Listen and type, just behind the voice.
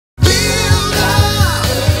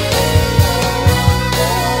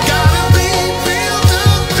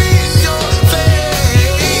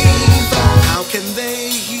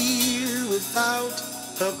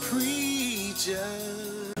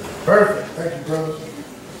you, brother.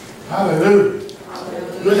 Hallelujah.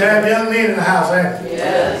 Good to have young men in the house, ain't it?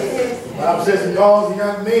 Yes. The Bible says it calls the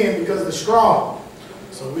young men because they're strong.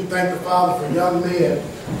 So we thank the Father for young men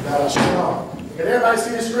that are strong. Can everybody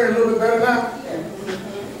see the screen a little bit better now?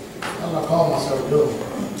 I'm not calling myself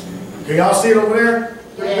good. Can y'all see it over there?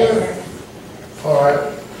 Yes. All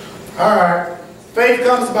right. All right. Faith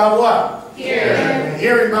comes by what? Hearing. And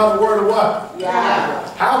hearing by the word of what?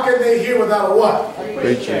 Yeah. How can they hear without a what?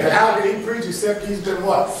 Preacher. And how can he preach except he's been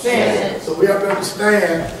what? Sent. So we have to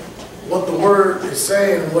understand what the word is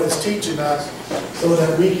saying and what it's teaching us so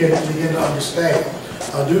that we can begin to understand.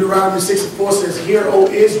 Deuteronomy 6:4 says, "Hear, O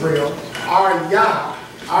Israel, our Yah."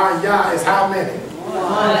 Our Yah is how many?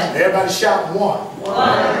 One. Everybody shout one.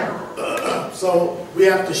 One. So we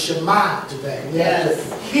have to shema today. We have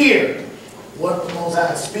to hear what the Most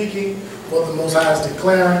High is speaking, what the Most High is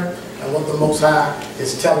declaring, and what the Most High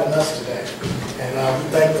is telling us today. And we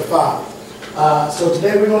thank the Father. So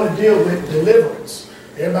today we're going to deal with deliverance.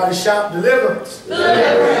 Everybody shout deliverance.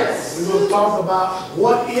 Deliverance. We're going to talk about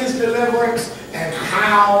what is deliverance and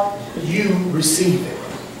how you receive it.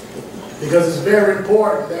 Because it's very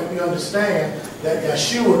important that we understand that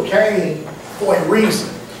Yeshua came for a reason.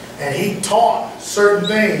 And he taught certain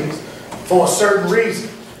things for a certain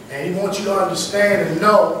reason. And he wants you to understand and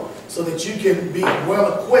know so that you can be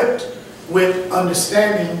well equipped with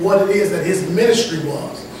understanding what it is that his ministry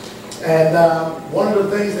was. And one of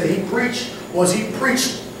the things that he preached was he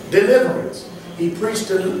preached deliverance. He preached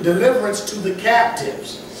deliverance to the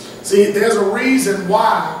captives. See, there's a reason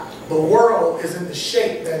why the world is in the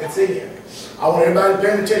shape that it's in. I want everybody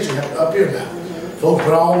paying attention up here now. Folks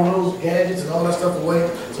put all those gadgets and all that stuff away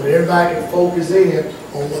so that everybody can focus in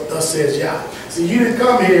on what thus says Yah. See, you didn't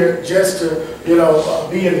come here just to,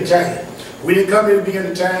 be entertained. We didn't come here to be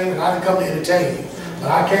entertained, and I didn't come to entertain you.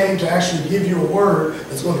 But I came to actually give you a word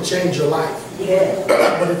that's going to change your life. Yeah.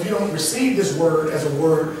 But if you don't receive this word as a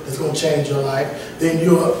word that's going to change your life, then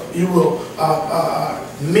you will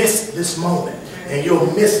miss this moment. And you'll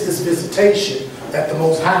miss this visitation that the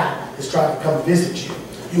Most High is trying to come visit you.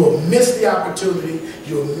 You will miss the opportunity,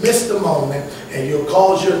 you'll miss the moment, and you'll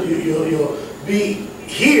be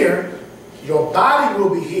here, your body will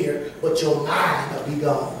be here, but your mind will be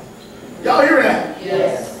gone. Y'all hear that?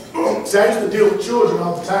 Yes. See, I used to deal with children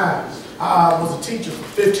all the time. I was a teacher for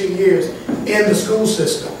 15 years in the school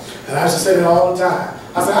system, and I used to say that all the time.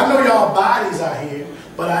 I said, I know y'all bodies are here,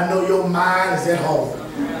 but I know your mind is at home.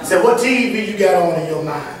 I said, what TV you got on in your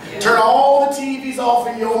mind? Turn all the TVs off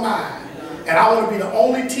in your mind. And I want to be the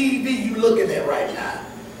only TV you looking at right now.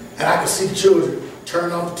 And I can see children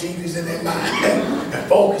turn off the TVs in their mind and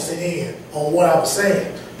focusing in on what I was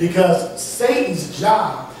saying. Because Satan's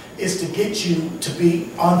job is to get you to be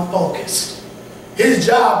unfocused. His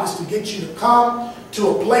job is to get you to come to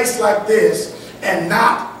a place like this and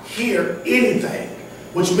not hear anything.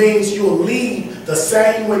 Which means you will leave the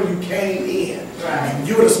same way you came in. Right.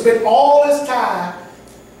 You would have spent all this time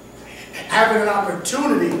having an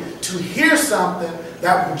opportunity to hear something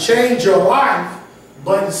that will change your life,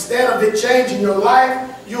 but instead of it changing your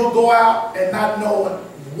life, you'll go out and not knowing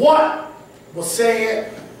what was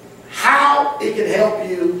said, how it can help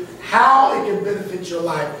you, how it can benefit your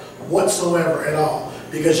life whatsoever at all.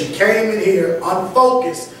 Because you came in here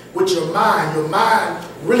unfocused with your mind. Your mind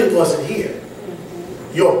really wasn't here.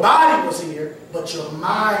 Your body was here, but your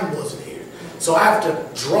mind wasn't here. So I have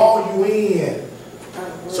to draw you in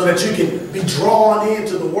so that you can be drawn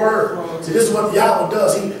into the word. See, this is what Yahweh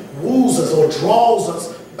does. He woos us or draws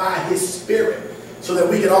us by his spirit so that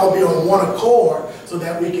we can all be on one accord so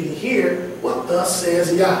that we can hear what thus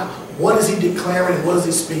says Yah. What is he declaring and what is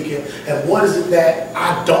he speaking? And what is it that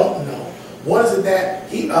I don't know? What is it that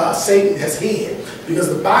Satan has hid?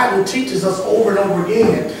 Because the Bible teaches us over and over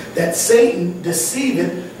again that Satan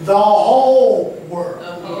deceiveth the whole world.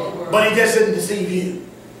 But he just didn't deceive you.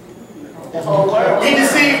 The whole world. He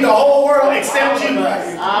deceived the whole world except you.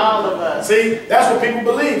 All of us. See, that's what people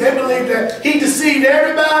believe. They believe that he deceived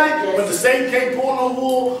everybody, but the Satan can't pull no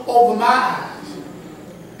wool over my eyes.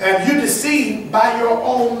 And you're deceived by your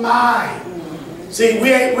own mind. See, we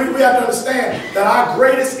have to understand that our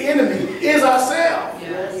greatest enemy is ourselves.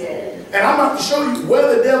 Yes. And I'm about to show you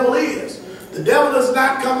where the devil is. The devil is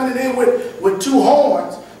not coming in with two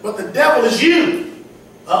horns, but the devil is you.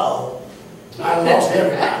 Uh-oh. I lost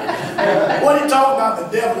everybody. What are you talking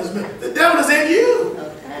about? The devil is me. The devil is in you.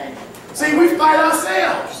 Okay. See, we fight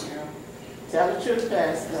ourselves. Tell the truth,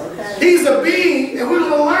 Pastor. Okay. He's a being, and we're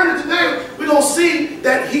going to learn it today. We're going to see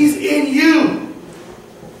that he's in you.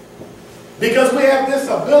 Because we have this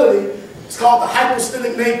ability, it's called the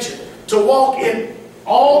hypostatic nature, to walk in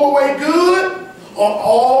all the way good are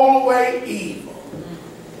all the way evil.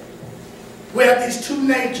 We have these two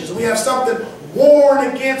natures. We have something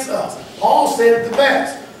warring against us. Paul said it the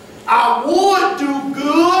best. I would do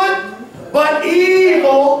good, but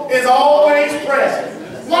evil is always present.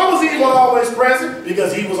 Why was evil always present?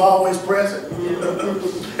 Because he was always present.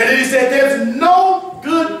 And then he said, there's no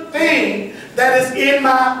good thing that is in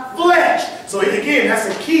my flesh. So again, that's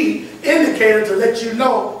a key indicator to let you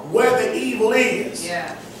know where the evil is.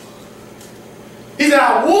 Yeah. He said,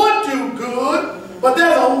 I would do good, but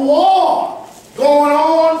there's a war going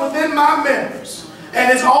on within my members.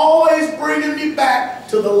 And it's always bringing me back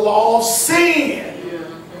to the law of sin.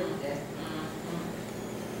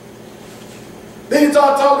 Then he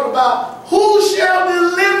started talking about, who shall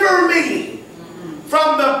deliver me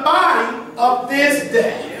from the body of this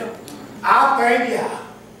death? I thank Yah.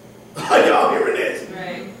 Y'all hearing this?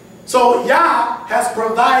 Right. So Yah has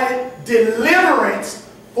provided deliverance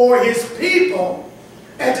for his people.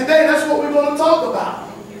 And today that's what we're going to talk about.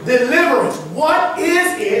 Deliverance. What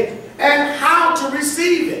is it and how to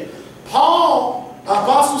receive it? Paul,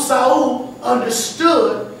 Apostle Saul,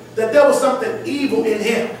 understood that there was something evil in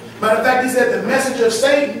him. Matter of fact, he said the messenger of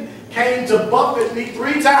Satan came to buffet me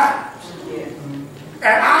 3 times. And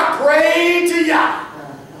I prayed to Yah,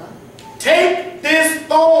 take this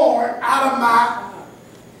thorn out of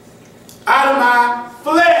my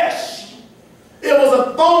flesh. It was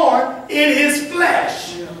a thorn in his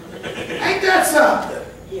flesh. Ain't that something?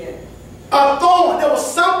 A thorn. There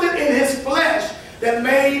was something in his flesh that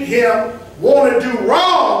made him want to do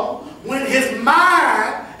wrong when his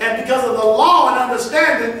mind, and because of the law and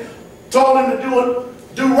understanding, told him to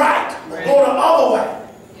do right, or go the other way.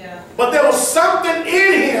 Yeah. But there was something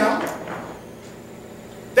in him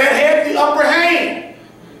that had the upper hand.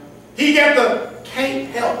 He got the can't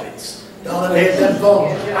help it. Y'all ever heard that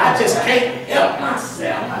voice? I just can't help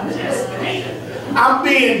myself. I just can't. I'm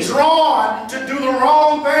being drawn to do the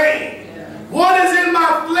wrong thing. What is in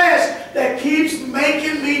my flesh that keeps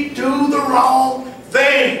making me do the wrong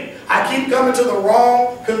thing? I keep coming to the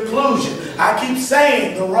wrong conclusion. I keep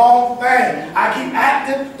saying the wrong thing. I keep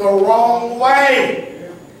acting the wrong way.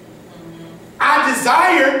 I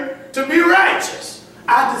desire to be righteous.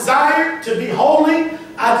 I desire to be holy.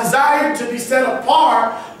 I desire to be set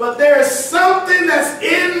apart. But there is something that's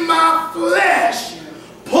in my flesh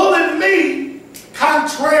pulling me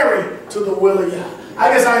contrary to the will of Yah.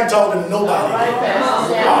 I guess I ain't talking to nobody.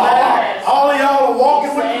 All of y'all are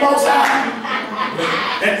walking with the Most High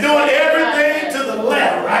and doing everything to the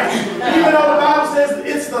letter, right? Even though the Bible says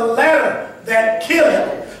it's the letter that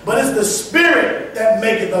killeth, but it's the spirit that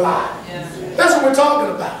maketh alive. That's what we're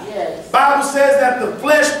talking about. The Bible says that the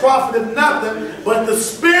flesh profiteth nothing, but the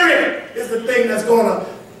spirit is the thing that's going to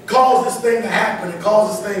cause this thing to happen and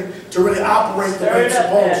cause this thing to really operate the way it's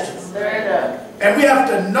supposed to. And we have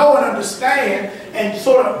to know and understand and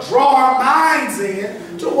sort of draw our minds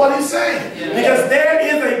in to what he's saying. Because there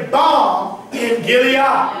is a balm in Gilead.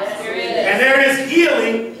 And there is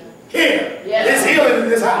healing here. There's healing in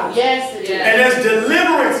this house. And there's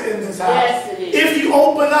deliverance in this house. If you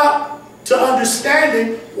open up to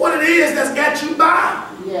understanding what it is that's got you bound.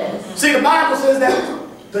 See, the Bible says that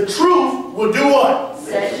the truth will do what?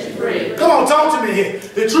 Set you free. Come on, talk to me here.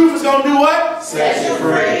 The truth is going to do what? Set you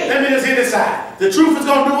free. Let me just hit this side. The truth is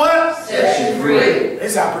going to do what? Set you free. They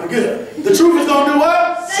sound pretty good. The truth is going to do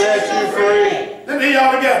what? Set you free. Let me hear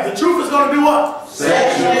y'all together. The truth is going to do what?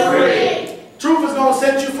 Set you free. Truth is going to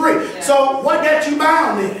set you free. So what got you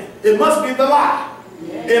bound then? It must be the lie.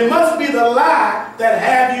 It must be the lie that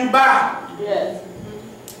have you bound.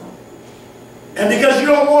 And because you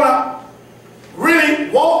don't want to really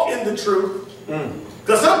walk in the truth,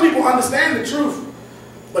 because some people understand the truth,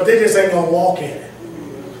 but they just ain't going to walk in it.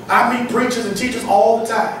 I meet preachers and teachers all the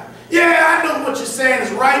time. Yeah, I know what you're saying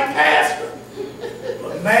is right, Pastor.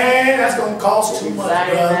 But man, that's going to cost too much,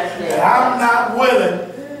 brother. And I'm not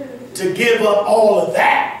willing to give up all of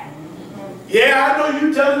that. Yeah, I know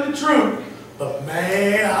you're telling the truth, but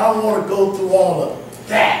man, I don't want to go through all of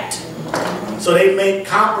that. So they make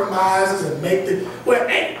compromises and make the, well,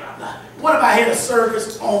 hey, what if I had a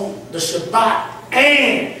service on the Shabbat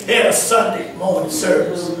and had a Sunday morning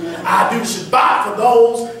service? I do the Shabbat for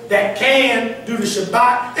those that can do the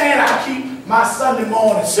Shabbat, and I keep my Sunday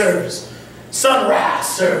morning service, sunrise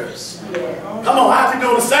service. Come on, I have to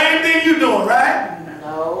do the same thing you're doing, right?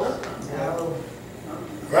 No.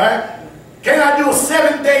 Right? Can I do a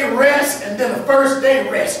 7-day rest and then a first day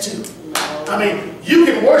rest too? I mean, you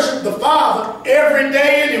can worship the Father every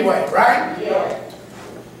day anyway, right?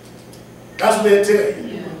 That's what they'll tell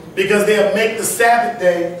you. Because they'll make the Sabbath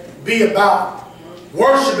day be about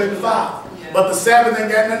worshiping the Father. But the Sabbath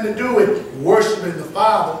ain't got nothing to do with worshiping the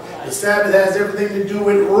Father. The Sabbath has everything to do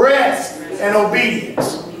with rest and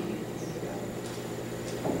obedience.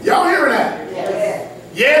 Y'all hearing that? Yes.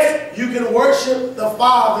 Yes, you can worship the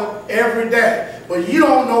Father every day, but you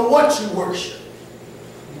don't know what you worship.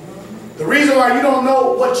 The reason why you don't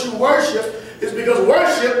know what you worship is because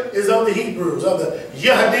worship is of the Hebrews, of the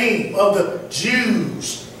Yehudim, of the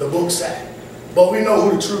Jews, the book said. But we know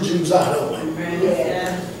who the true Jews are, don't we?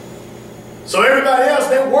 Yeah. So everybody else,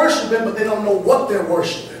 they're worshiping, but they don't know what they're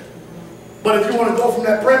worshiping. But if you want to go from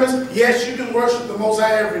that premise, yes, you can worship the Most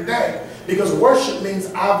High every day. Because worship means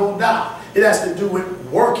avodah. It has to do with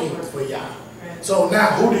working for Yah. So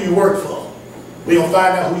now, who do you work for? We're going to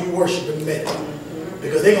find out who you worship in a minute.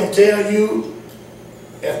 Because they're going to tell you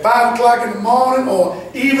at 5 o'clock in the morning or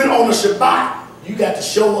even on the Shabbat, you got to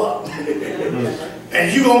show up.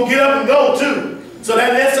 And you're going to get up and go too. So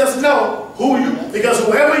that lets us know who you, because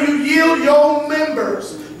whoever you yield your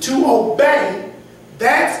members to obey,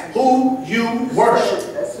 that's who you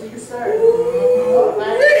worship. That's who you serve.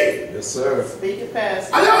 Yes, sir. Speak it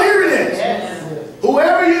past. Are y'all hearing this? Yes.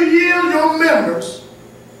 Whoever you yield your members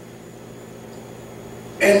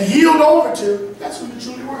and yield over to, that's who you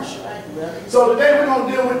truly worship. So today we're going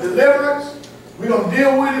to deal with deliverance. We're going to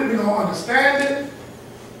deal with it. We're going to understand it,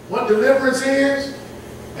 what deliverance is,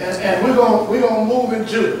 and we're going to move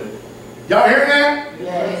into it. Y'all hearing that?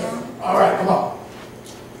 Yes. All right, come on.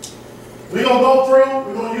 We're going to go through.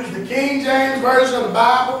 We're going to use the King James Version of the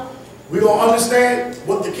Bible. We're going to understand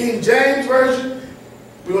what the King James Version,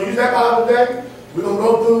 we're going to use that Bible today. We're going to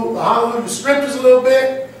go through the Hallelujah Scriptures a little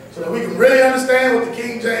bit so that we can really understand what the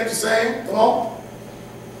King James is saying. Come on.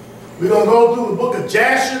 We're going to go through the book of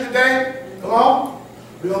Jasher today. Come on.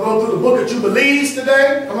 We're going to go through the book of Jubilees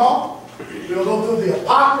today. Come on. We're going to go through the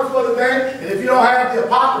Apocrypha today. And if you don't have the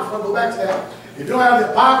Apocrypha, go back to that. If you don't have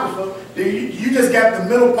the Apocrypha, then you just got the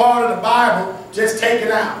middle part of the Bible just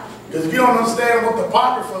taken out. Because if you don't understand what the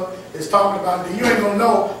Apocrypha is talking about, then you ain't going to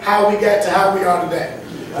know how we got to how we are today.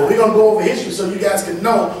 But we're going to go over history so you guys can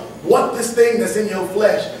know what this thing that's in your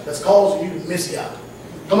flesh that's causing you to miss y'all.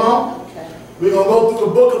 Come on. Okay. We're going to go through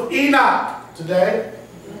the book of Enoch today.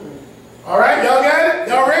 All right, y'all got it?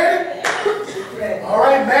 Y'all ready? All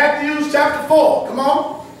right, Matthew chapter 4. Come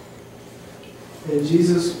on. And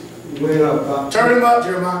Jesus went up. Turn him up,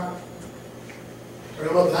 Jeremiah. Turn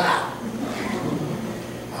him up loud.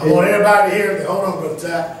 I want everybody to hear it. Hold on, Brother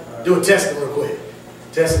Ty. Do a testing real quick.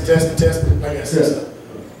 Testing. I got testing.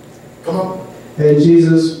 Come on. And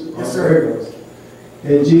Jesus, Yes, sir. there it goes.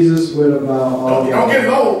 And Jesus went about all Don't get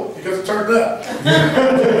low because it turned up.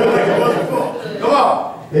 Come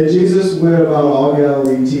on. And Jesus went about all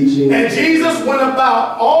Galilee teaching. And Jesus went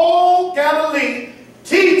about all Galilee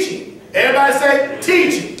teaching. Everybody say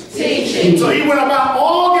teaching. Teaching. So he went about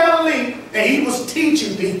all Galilee and he was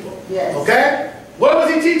teaching people. Yes. Okay? What was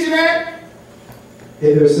he teaching at?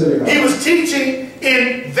 In their synagogue. He was teaching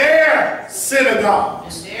in their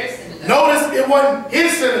synagogues. In their synagogue. Notice it wasn't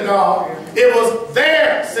his synagogue, it was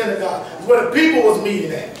their synagogue. It's where the people was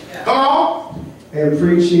meeting at. Yeah. Come on. And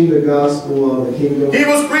preaching the gospel of the kingdom. He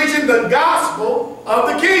was preaching the gospel of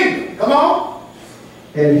the kingdom. Come on.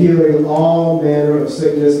 And healing all manner of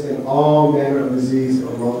sickness and all manner of disease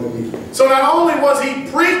among the people. So not only was he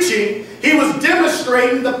preaching, he was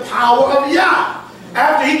demonstrating the power of Yah.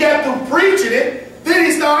 After he got through preaching it, then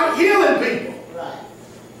he started healing people. Right.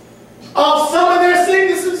 Of some of their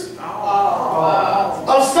sicknesses,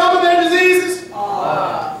 of some of their diseases.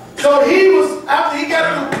 So he was, after he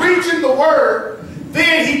got through preaching the word,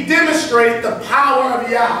 then he demonstrated the power of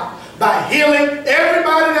Yah by healing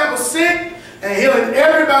everybody that was sick and healing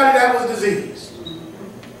everybody that was diseased.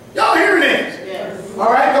 Y'all hearing this? Yes.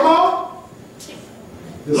 All right, come on.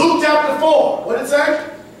 Luke chapter 4. What did it say?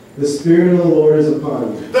 The Spirit of the Lord is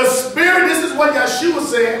upon you. The Spirit, this is what Yeshua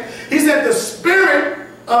said. He said, the Spirit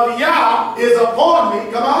of Yah is upon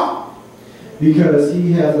me. Come on. Because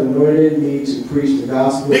he hath anointed me to preach the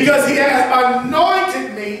gospel. Because he has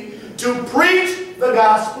anointed me to preach the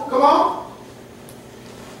gospel. Come on.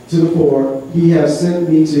 To the poor. He hath sent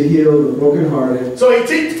me to heal the brokenhearted. So he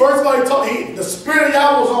teach. First of all, the Spirit of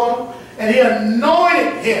Yah was on him, and he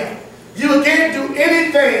anointed him. You can't do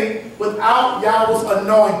anything without Yahweh's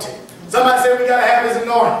anointing. Somebody said we got to have his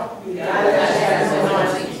anointing.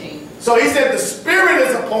 So he said the Spirit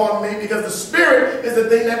is upon me because the Spirit is the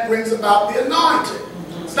thing that brings about the anointing.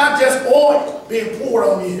 It's not just oil being poured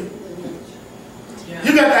on you.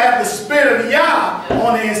 You got to have the Spirit of Yah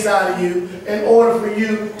on the inside of you in order for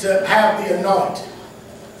you to have the anointing.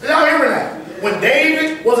 Y'all hear that? When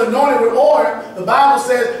David was anointed with oil, the Bible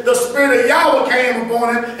says the Spirit of Yahweh came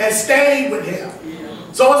upon him and stayed with him.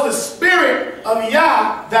 So it's the Spirit of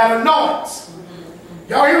Yah that anoints.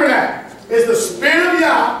 Y'all hearing that? It's the Spirit of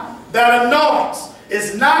Yah that anoints.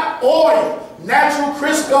 It's not oil, natural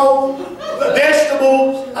Crisco,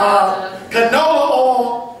 vegetables, canola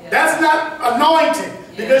oil. That's not anointing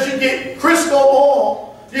because you get Crisco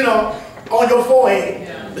oil, you know, on your forehead.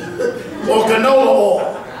 Or canola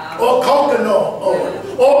oil, or coconut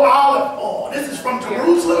oil, or olive oil. This is from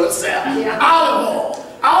Jerusalem itself. Olive oil.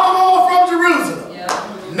 Olive oil from Jerusalem.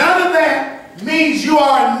 None of that means you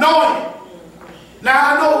are anointed. Now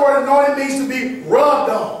I know the word anointed means to be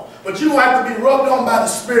rubbed on, but you have to be rubbed on by the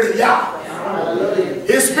Spirit of Yah.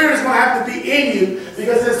 His Spirit is going to have to be in you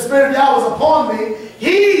because the Spirit of Yah was upon me.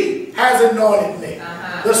 He has anointed me.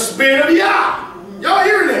 The Spirit of Yah. Y'all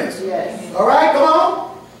hearing this? Yes. All right, come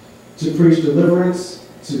on. To preach deliverance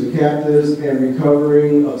to the captives and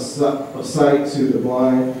recovering of sight to the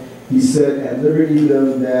blind. He set at liberty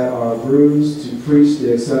them that are bruised, to preach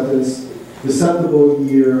the acceptable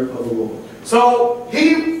year of the Lord. So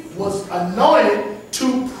he was anointed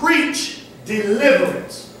to preach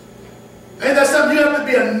deliverance. Ain't that something? You have to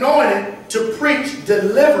be anointed to preach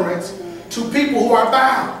deliverance to people who are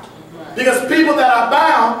bound. Because people that are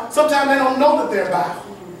bound, sometimes they don't know that they're bound.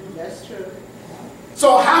 That's true.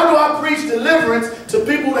 So how do I preach deliverance to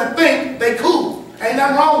people that think they cool? Ain't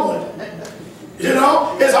nothing wrong with it. You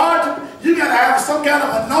know, it's hard to, you got to have some kind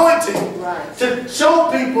of anointing to show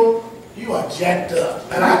people you are jacked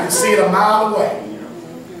up. And I can see it a mile away.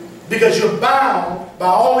 Because you're bound by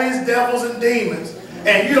all these devils and demons.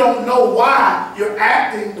 And you don't know why you're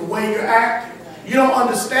acting the way you're acting. You don't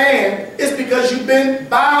understand. It's because you've been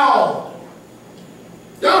bound.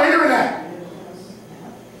 Y'all hearing that?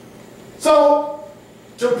 So,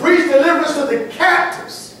 to preach deliverance to the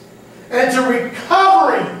captives and to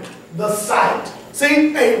recovering the sight.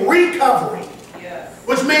 See, a recovery. Yes.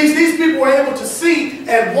 Which means these people were able to see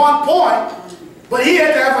at one point, but he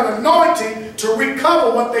had to have an anointing to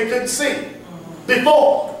recover what they couldn't see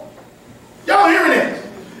before. Y'all hearing it?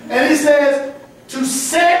 And he says, to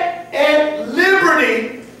set at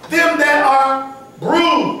liberty them that are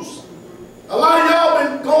bruised. A lot of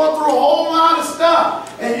y'all been going through a whole lot of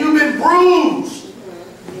stuff, and you've been bruised.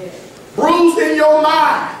 Bruised in your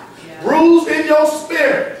mind, bruised in your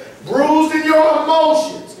spirit, bruised in your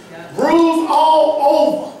emotions, bruised all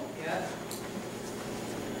over.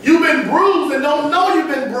 You've been bruised and don't know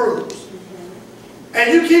you've been bruised.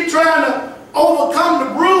 And you keep trying to overcome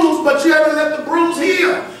the bruise, but you haven't let the bruise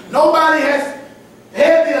heal. Nobody has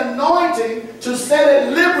had the anointing to set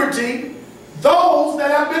at liberty those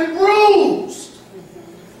that have been bruised.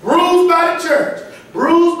 Bruised by the church,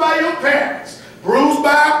 bruised by your parents, bruised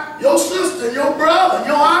by your sister, your brother,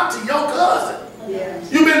 your auntie, your cousin.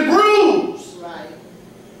 Yes. You've been bruised. Right.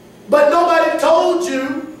 But nobody told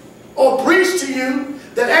you or preached to you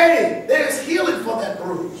that, hey, there's healing for that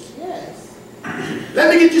bruise. Yes.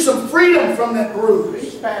 Let me get you some freedom from that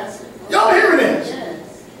bruise. Y'all hearing this?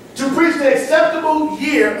 Yes. To preach the acceptable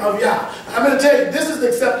year of Yah. I'm going to tell you, this is the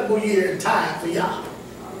acceptable year and time for Yah.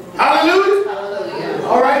 Hallelujah. Hallelujah.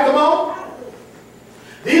 All right, come on.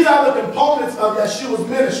 These are the components of Yeshua's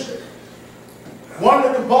ministry. One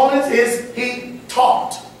of the components is he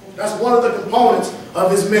taught. That's one of the components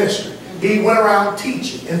of his ministry. He went around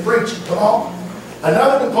teaching and preaching. Come on.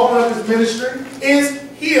 Another component of his ministry is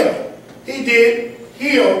healing. He did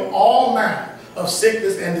heal all manner of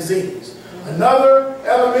sickness and disease. Another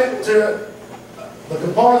element to the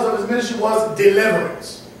components of his ministry was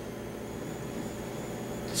deliverance.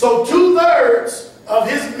 So 2/3 of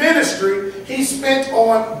his ministry he spent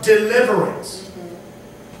on deliverance.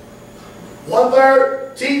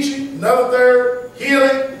 1/3 teaching, another third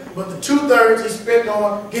healing, but the 2/3 he spent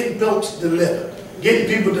on getting folks delivered, getting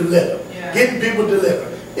people delivered, getting people delivered.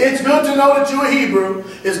 It's good to know that you're a Hebrew.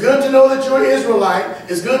 It's good to know that you're an Israelite.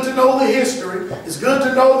 It's good to know the history. It's good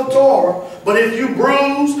to know the Torah. But if you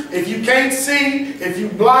bruise, if you can't see, if you're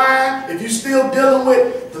blind, if you're still dealing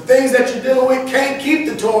with the things that you're dealing with, can't keep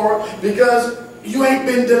the Torah because you ain't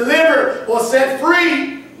been delivered or set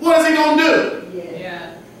free, what is he going to do?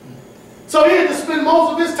 So he had to spend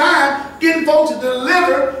most of his time getting folks to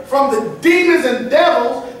deliver from the demons and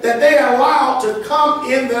devils that they allowed to come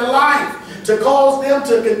in their life, to cause them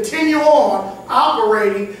to continue on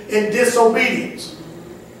operating in disobedience.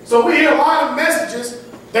 So we hear a lot of messages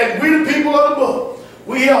that we the people of the book.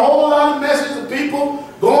 We hear a whole lot of messages of people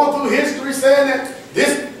going through history saying that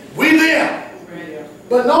we them.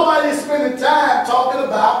 But nobody's spending time talking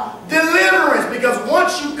about deliverance, because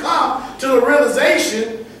once you come to the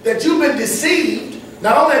realization that you've been deceived,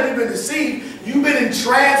 not only have you been deceived, you've been in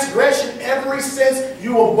transgression ever since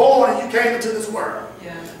you were born and you came into this world.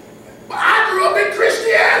 I grew up in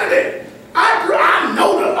Christianity. I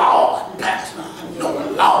know the Lord, Pastor. I know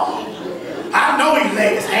the Lord. I know he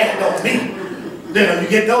laid his hand on me. Then you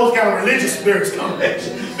get those kind of religious spirits coming at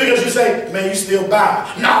you. Because you say, man, you still bow.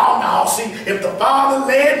 No, see, if the Father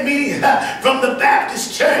led me from the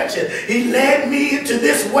Baptist church and he led me into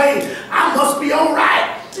this way, I must be all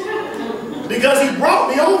right. Because he brought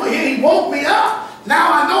me over here, he woke me up.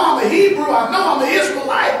 Now I know I'm a Hebrew, I know I'm an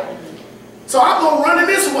Israelite. So I'm going to run it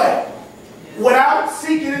this way. Without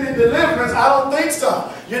seeking any deliverance, I don't think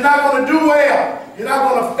so. You're not going to do well. You're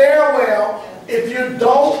not going to fare well if you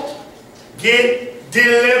don't get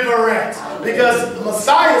deliverance. Because the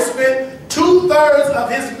Messiah spent 2/3 of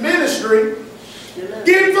his ministry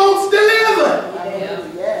getting folks delivered.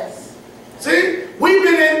 Yes. See, we've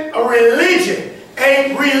been in a religion.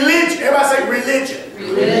 Everybody say religion.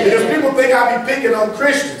 Because people think I be picking on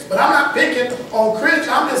Christians. But I'm not picking on Christians.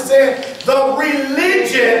 I'm just saying the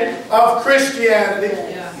religion of Christianity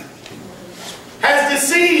has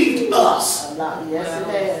deceived us. Yes, it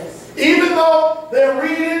has. Even though they're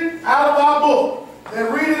reading out of our book.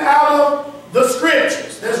 They're reading out of the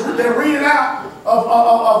scriptures. They're reading out of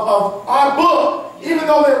our book. Even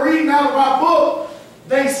though they're reading out of our book,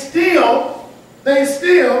 they still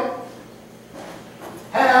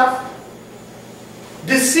have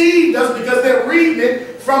deceived us because they're reading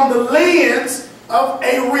it from the lens of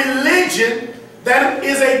a religion that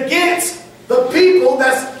is against the people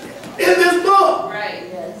that's in this book. Right.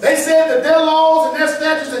 Yes. They said that their laws and their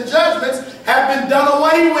statutes and judgments have been done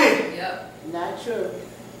away with. Yep. Not true.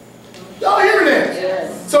 Y'all hearing this?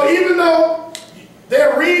 Yes. So even though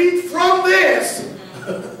they're reading from this,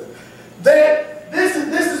 this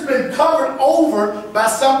has been covered over by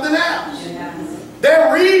something else. Yeah.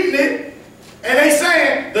 They're reading it, and they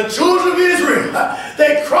saying, the children of Israel,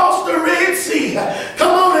 they crossed the Red Sea.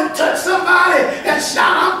 Come on and touch somebody and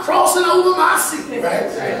shout, I'm crossing over my sea.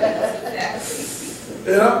 Right?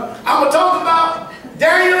 You know? I'm going to talk about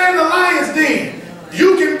Daniel and the lion's den.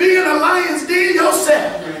 You can be in the lion's den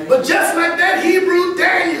yourself. But just like that Hebrew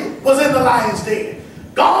Daniel was in the lion's den,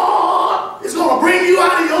 God is going to bring you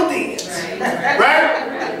out of your dens. Right?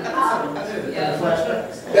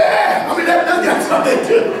 Yeah, I mean, that's got something to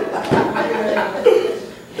do.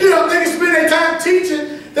 You know, they can spend their time teaching.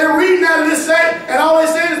 They're reading out of this saying, and all they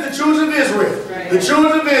say is the children of Israel. Right. The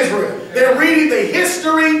children of Israel. They're reading the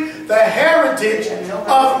history, the heritage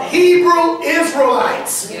of Hebrew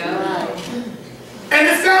Israelites. Yeah. And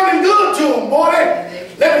it's sounding good to them, boy.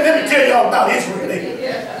 Let me tell you all about Israel. Let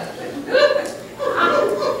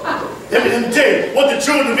me tell you what the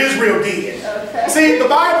children of Israel did. Okay. See, the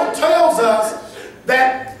Bible tells us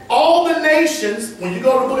that all the nations, when you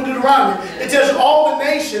go to the book of Deuteronomy, it tells you all the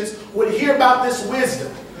nations would hear about this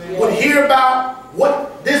wisdom, would hear about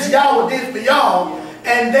what this Yahweh did for y'all,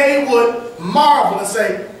 and they would marvel and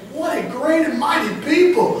say, what a great and mighty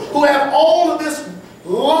people who have all of this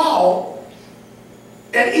law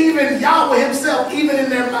and even Yahweh himself, even in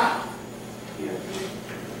their mouth.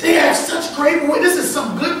 They have such great wisdom. This is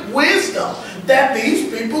some good wisdom that these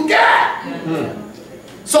people got.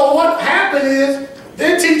 So what happened is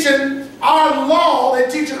they're teaching our law, they're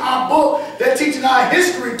teaching our book, they're teaching our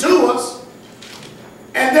history to us,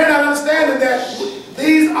 and they're not understanding that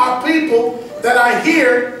these are people that are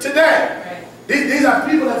here today. These are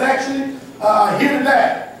people that's actually here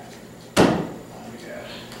today.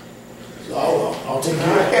 I'll take it.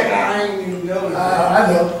 I ain't even noticed. I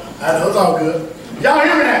know, it's all good. Y'all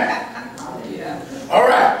hear me now? Yeah. All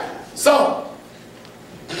right. So,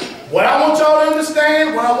 what I want y'all to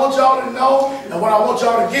understand, what I want y'all to know, and what I want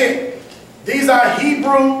y'all to get, these are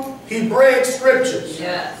Hebraic scriptures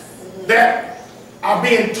that are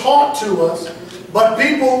being taught to us, but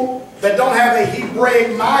people that don't have a Hebraic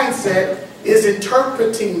mindset is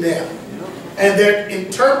interpreting them. And they're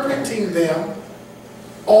interpreting them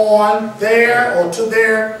on their, or to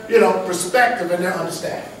their, perspective and their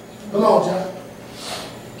understanding. Come on, John.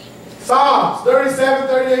 Psalms 37,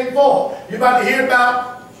 38, 4. You're about to hear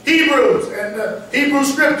about Hebrews and the Hebrew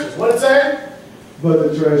scriptures. What it say?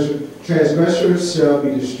 But the transgressors shall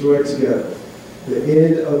be destroyed together. The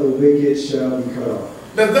end of the wicked shall be cut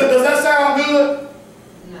off. Does that sound good?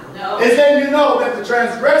 No. It's letting you know that the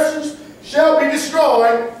transgressors shall be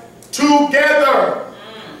destroyed together.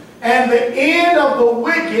 And the end of the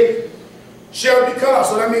wicked shall be cut off.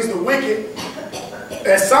 So that means the wicked,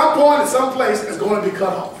 at some point, at some place, is going to be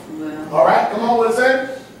cut off. All right, come on, what it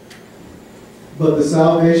say? But the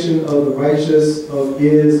salvation of the righteous is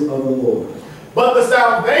of the Lord. But the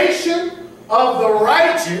salvation of the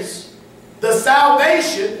righteous, the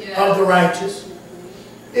salvation of the righteous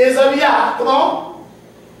is of Yah. Come on.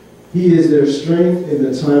 He is their strength in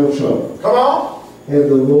the time of trouble. Come on. And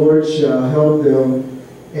the Lord shall help them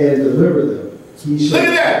and deliver them. He shall. Look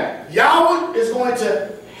at that. Yahweh is going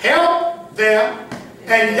to help them,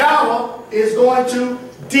 and Yahweh is going to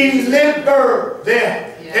deliver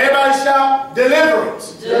them. Yeah. Everybody shout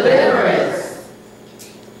deliverance. Deliverance.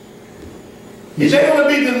 They're going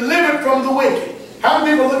to be delivered from the wicked. How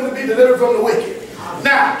many people are looking to be delivered from the wicked?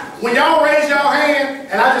 Now, when y'all raise y'all hand,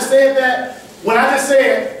 and I just said that, when I just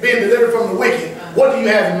said being delivered from the wicked, what do you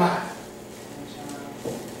have in mind?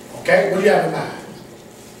 Okay, what do you have in mind?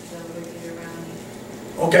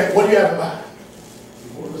 Okay, what do you have in mind?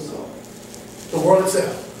 The world itself. The world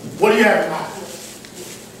itself. What do you have in mind?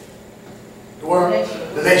 The world?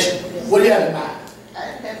 The nation. What do you have in mind?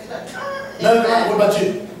 None. What about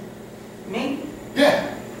you? Me?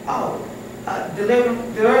 Yeah. Oh, deliver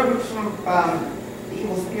from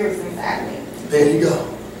evil spirits inside me. There you go.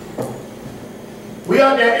 We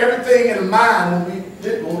ought to have everything in mind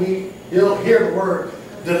when we hear the word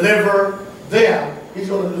deliver them. He's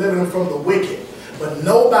going to deliver them from the wicked. But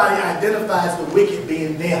nobody identifies the wicked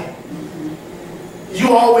being them.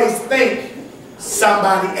 You always think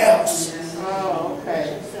somebody else. Oh,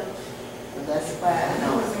 okay. That's fine.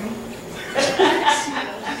 No, it's me.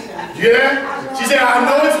 Yeah? She said, I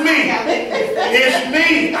know it's me. It's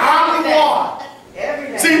me. I'm the one. Every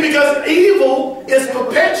day. See, because evil is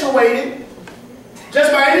perpetuated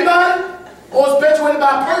just by anybody, or it's perpetuated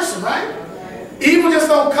by a person, right? Evil just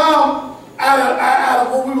don't come out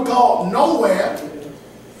of what we would call nowhere.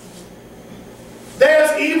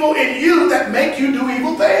 There's evil in you that make you do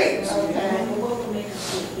evil things.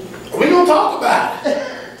 We're going to talk about it.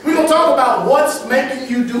 We're going to talk about what's making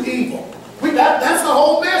you do evil. That's the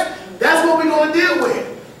whole mess. That's what we're going to deal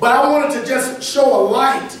with. But I wanted to just show a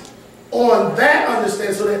light on that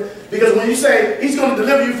understanding, so that, because when you say he's going to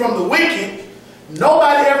deliver you from the wicked,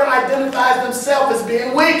 nobody ever identifies themselves as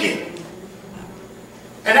being wicked.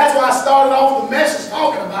 And that's why I started off the message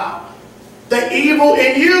talking about the evil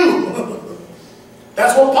in you.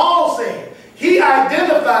 That's what Paul said. He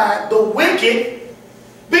identified the wicked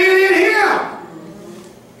being in him.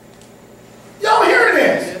 Y'all hearing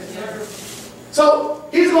this? So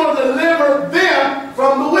he's going to deliver them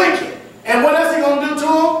from the wicked. And what else he going to do to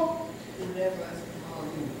them?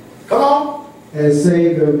 Come on. And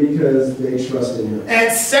save them because they trust in him.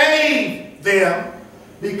 And save them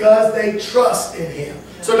because they trust in him.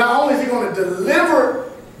 So not only is he going to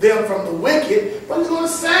deliver them from the wicked, but he's going to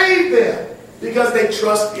save them because they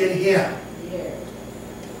trust in him. Yeah.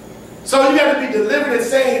 So you got to be delivered and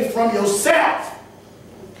saved from yourself.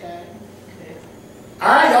 Okay. All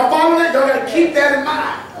right, y'all following that? Y'all got to keep that in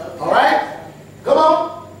mind. Okay. All right? Come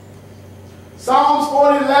on. Psalms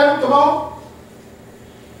 40:11, come on.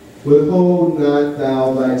 Withhold not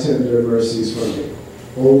thou thy tender mercies from me.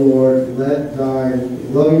 O Lord, let thy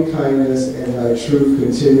loving kindness and thy truth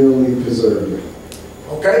continually preserve me.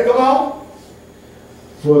 Okay, come on.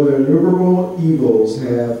 For the innumerable evils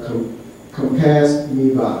have compassed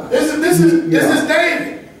me by. This is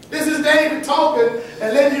David. This is David talking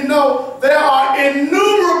and letting you know there are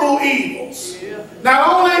innumerable evils. Yeah. Not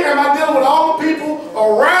only am I dealing with all the people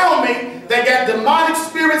around me that got demonic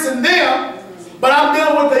spirits in them, but I'm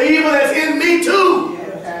dealing with the evil that's in me too.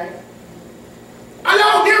 Okay. Are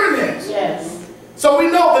y'all hearing this? Yes. So we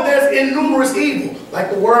know that there's innumerous evil,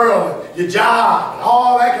 like the world, your job, and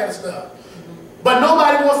all that kind of stuff. But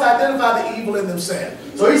nobody wants to identify the evil in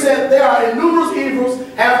themselves. So he said, there are innumerous evils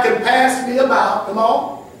have compassed me about. Come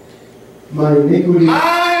on. My iniquities.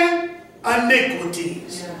 My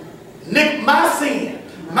iniquities. Yeah. My sin.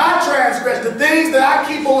 My transgression. The things that I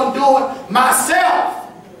keep on doing myself.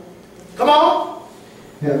 Come on.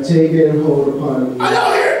 Have taken hold upon me. I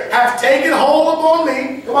know here. Have taken hold upon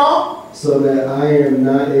me. Come on. So that I am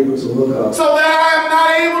not able to look up. So that I am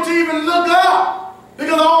not able to even look up.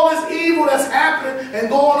 Because all this evil that's happening and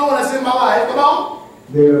going on that's in my life. Come on.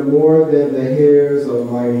 They are more than the hairs of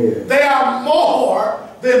my head. They are more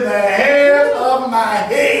than the hairs of my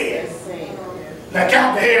head. Now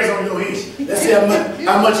count the hairs on your head. Let's see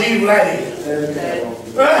how much evil that is.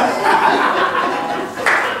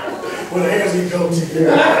 Well, the hairs he go to.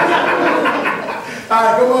 All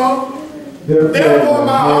right, come on. Therefore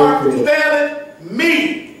my heart faileth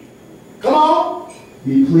me. Come on.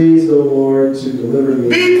 Be pleased, O Lord, to deliver me.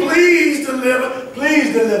 Be pleased to deliver.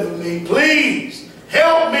 Please deliver me. Please.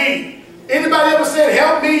 Help me. Anybody ever said,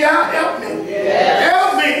 help me, y'all? Help me. Yes.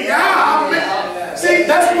 Help me, y'all. Yes. See,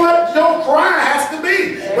 that's what your cry has to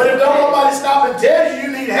be. Yes. But if don't nobody stop and tell you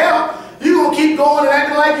need help, you're going to keep going and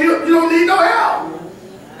acting like you don't need no help.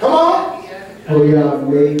 Come on. Oh, yeah,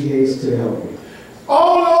 make haste to help me.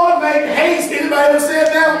 Oh, Lord, make haste. Anybody ever said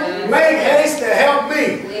that? Make haste to help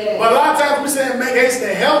me. But a lot of times we say make haste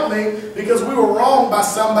to help me because we were wronged by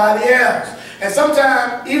somebody else. And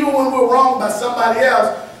sometimes, even when we're wronged by somebody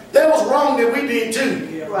else, there was wrong that we did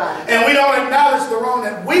too. Right. And we don't acknowledge the wrong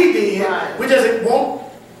that we did. Right. We just want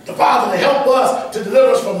the Father to help us to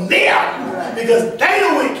deliver us from them because they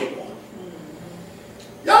the wicked one.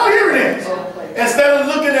 Y'all hearing this? Instead of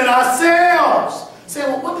looking at ourselves, saying,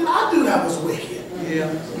 well, what did I do that was wicked?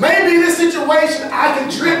 Maybe this situation I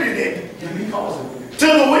contributed to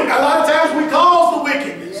the wicked. A lot of times we cause the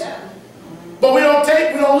wickedness. But we don't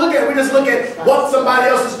look at it. We just look at what somebody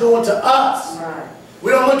else is doing to us.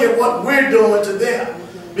 We don't look at what we're doing to them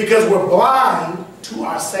because we're blind to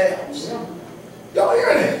ourselves. Y'all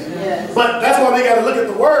hearing it? Yes. But that's why we got to look at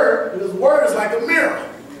the Word, because the Word is like a mirror.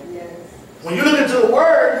 Yes. When you look into the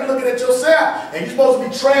Word, you're looking at yourself, and you're supposed to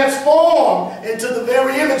be transformed into the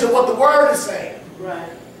very image of what the Word is saying. Right.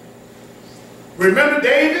 Remember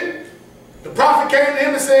David? The prophet came to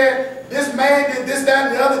him and said, this man did this, that,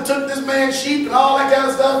 and the other, took this man's sheep and all that kind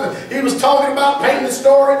of stuff, and he was talking about painting the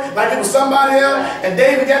story like it was somebody else, and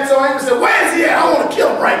David got so angry and said, where is he at? I want to kill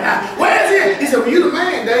him right now. Where is he at? He said, well, you the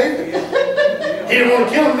man, David. He didn't want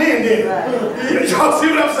to kill him then, did he? Y'all see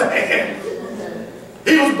what I'm saying?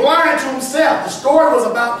 He was blind to himself. The story was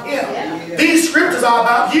about him. These scriptures are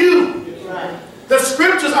about you. The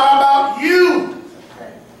scriptures are about you.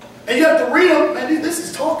 And you have to read them. Man, this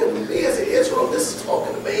is talking to me as an Israel. This is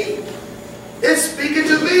talking to me. It's speaking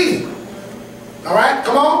to me. All right,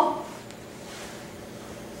 come on.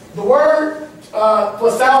 The word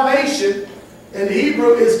for salvation in the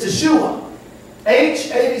Hebrew is Teshua.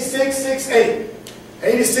 H8668.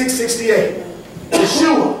 8668.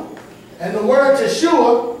 Teshua. And the word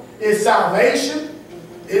Teshua is salvation.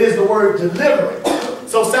 It is the word deliverance.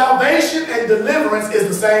 So salvation and deliverance is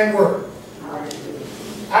the same word.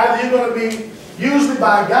 Either you're going to be usually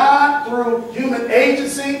by God through human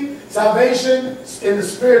agency, salvation in the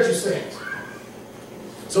spiritual sense.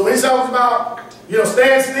 So when he talks about,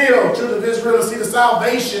 stand still, children of Israel, and see the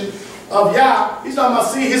salvation of Yah, he's talking about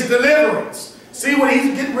see his deliverance. See what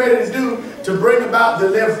he's getting ready to do to bring about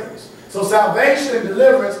deliverance. So salvation and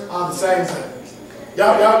deliverance are the same thing.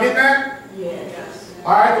 Y'all get that? Yes.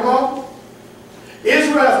 All right, come on.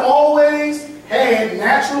 Israel has always had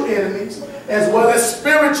natural enemies as well as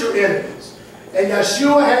spiritual enemies. And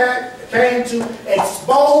Yeshua came to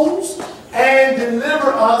expose and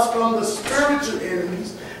deliver us from the spiritual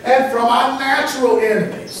enemies and from our natural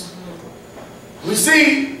enemies. We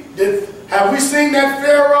see, have we seen that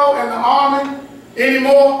Pharaoh and the army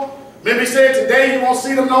anymore? Remember he said today you won't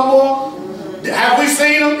see them no more? Have we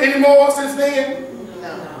seen them anymore since then?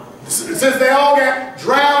 No. Since they all got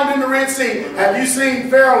drowned in the Red Sea, have you seen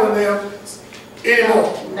Pharaoh and them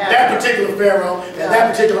anymore? No. That particular Pharaoh and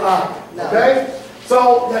that particular army. No. Okay?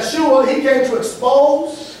 So Yeshua, he came to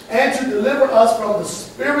expose and to deliver us from the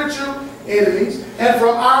spiritual enemies and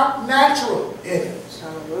from our natural enemies.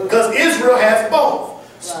 Because Israel has both.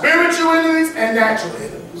 Spiritual enemies and natural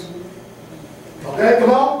enemies. Okay, come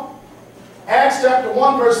on. Acts chapter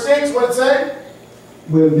 1 verse 6, what it say?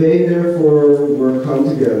 When they therefore were come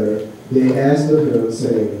together, they asked of him,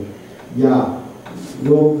 saying, Yah,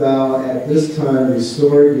 wilt thou at this time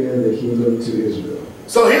restore again the kingdom to Israel?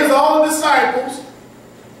 So here's all the disciples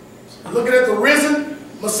looking at the risen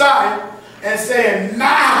Messiah and saying,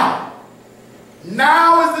 now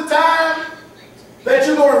is the time that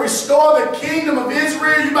you're going to restore the kingdom of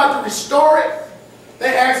Israel. You're about to restore it.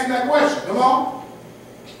 They asked him that question. Come on.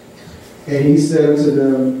 And he said unto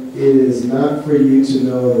them, it is not for you to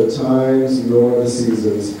know the times nor the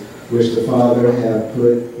seasons which the Father hath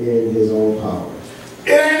put in his own power.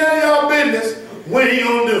 It ain't none of y'all business when he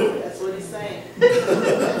gonna do it. That's what he's saying.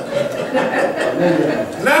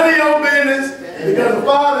 None of your business because the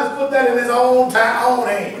Father has put that in his own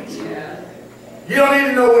hands. You don't need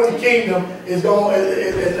to know when the kingdom is going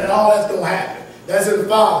and all that's going to happen. That's in the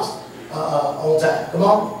Father's own time. Come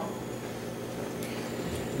on.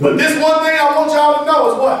 But this one thing I want y'all to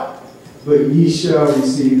know is what? But ye shall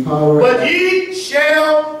receive power. But ye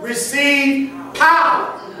shall receive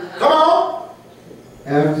power. Come on.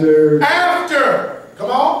 After. Come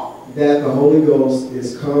on. That the Holy Ghost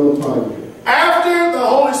is come upon you. After the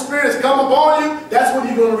Holy Spirit has come upon you, that's when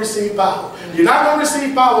you're going to receive power. You're not going to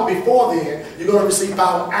receive power before then. You're going to receive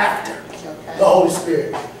power after the Holy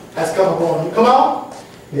Spirit has come upon you. Come on.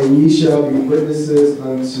 And ye shall be witnesses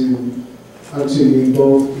unto me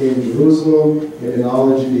both in Jerusalem and in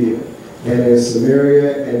all of Judea, and in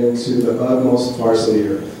Samaria, and into the utmost parts of the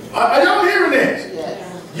earth. Are y'all hearing this?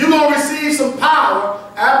 Yes. You're going to receive some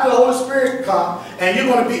power after the Holy Spirit comes, and you're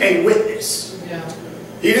going to be a witness.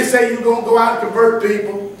 He didn't say you're going to go out and convert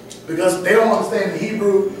people because they don't understand the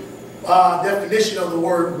Hebrew definition of the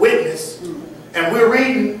word witness. And we're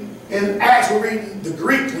reading in Acts, we're reading the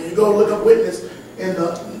Greek. When you go look up witness in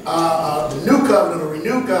the New Covenant or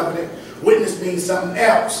Renewed Covenant, witness means something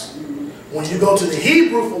else. When you go to the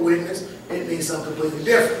Hebrew for witness, it means something completely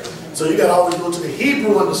different. So you got to always go to the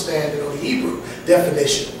Hebrew understanding or the Hebrew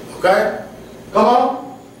definition. Okay? Come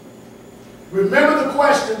on. Remember the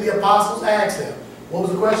question the apostles asked them. What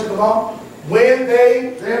was the question? Come on. When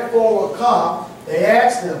they therefore were come, they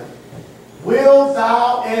asked him, "Wilt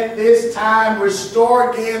thou at this time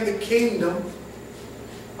restore again the kingdom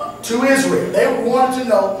to Israel?" They wanted to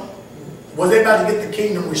know, was they about to get the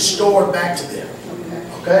kingdom restored back to them?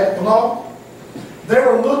 Okay, come on. They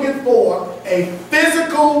were looking for a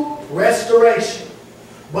physical restoration.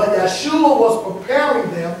 But Yeshua was preparing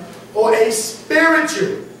them for a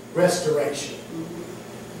spiritual restoration.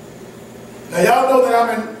 Now y'all know that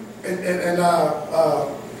I'm in a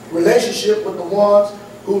relationship with the ones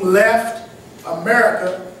who left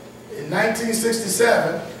America in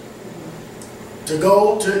 1967 to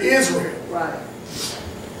go to Israel. Right.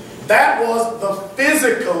 That was the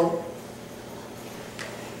physical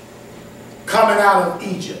coming out of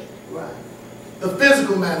Egypt. Right. The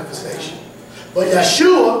physical manifestation. But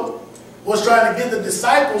Yeshua was trying to get the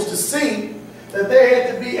disciples to see that there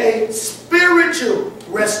had to be a spiritual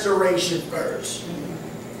restoration first.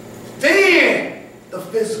 Then the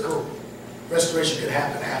physical restoration could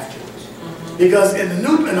happen afterwards. Because in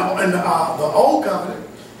the Old Covenant,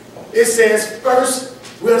 it says first,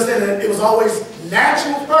 we understand that it was always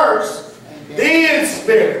natural first, then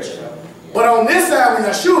spiritual. But on this side, when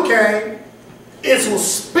Yeshua came, it was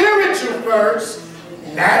spiritual first,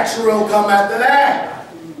 natural come after that.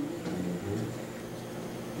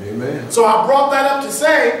 Amen. So I brought that up to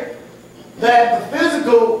say that the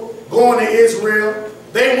physical going to Israel,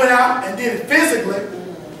 they went out and did it physically.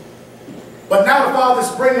 But now the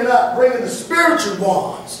Father's bringing the spiritual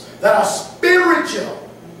ones that are spiritual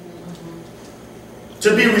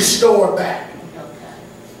to be restored back.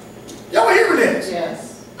 Y'all hearing this?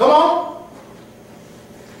 Yes. Come on.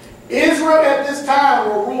 Israel at this time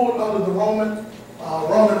were ruled under the Roman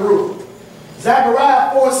rule.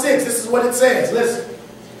 Zechariah 4:6, this is what it says. Listen.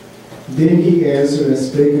 Then he answered and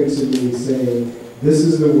spake unto me, saying, This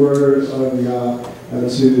is the word of Yah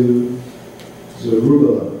unto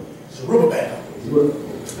Zerubbabel.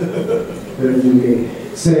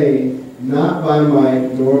 Saying, Not by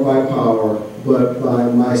might nor by power, but by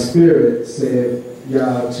my spirit, saith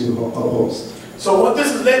Yah to hosts. So what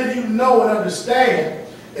this is letting you know and understand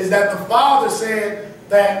is that the Father said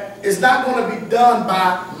that it's not going to be done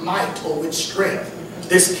by might or with strength.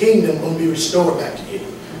 This kingdom will be restored back to you.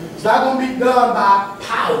 It's not going to be done by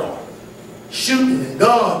power, shooting and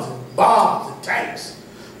guns and bombs and tanks.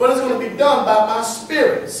 But it's going to be done by my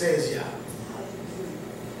spirit, says Yah.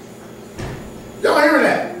 Y'all hearing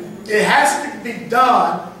that? It has to be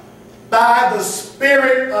done by the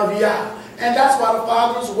Spirit of Yah. And that's why the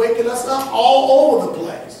Father is waking us up all over the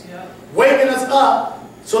place. Yeah. Waking us up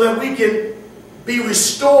so that we can be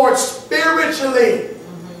restored spiritually.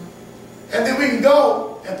 And then we can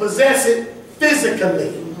go and possess it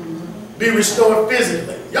physically. Be restored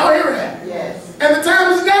physically. Y'all hearing that? Yes. And the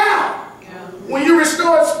time is now. Yeah. When you're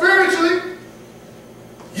restored spiritually,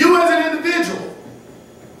 you as an individual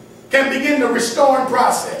can begin the restoring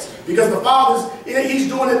process. Because the Father's, He's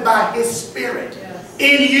doing it by His Spirit. Yes.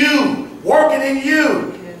 In you. Working in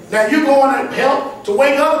you. Yes. Now you're going to help to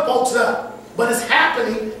wake other folks up. But it's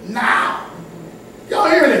happening now. Y'all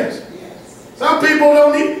hearing this? Yes. Some people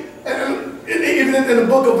don't need, even in the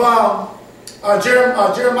book of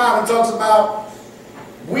Jeremiah, when it talks about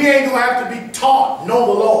we ain't going to have to be taught, know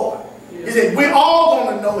the Lord. Yes. He said we're all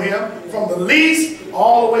going to know Him from the least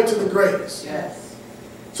all the way to the greatest. Yes.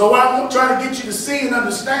 So what I'm trying to get you to see and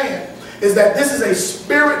understand is that this is a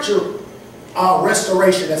spiritual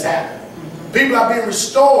restoration that's happening. People are being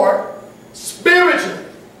restored spiritually.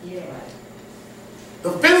 Yeah.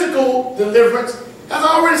 The physical deliverance has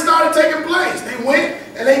already started taking place. They went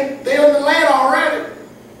and they're in the land already.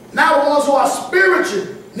 Now the ones who are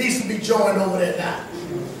spiritual needs to be joined over there now.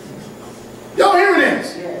 Y'all hearing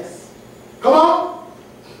this? Yes. Come on.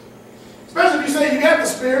 Especially if you say you got the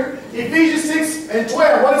Spirit. Ephesians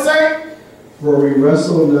 6:12. What does it say? For we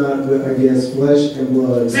wrestle not against flesh and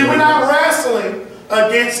blood. See, we're not wrestling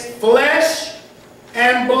against flesh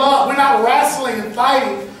and blood. We're not wrestling and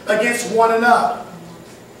fighting against one another.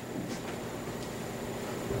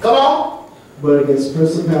 Come on. But against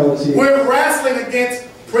principalities. We're wrestling against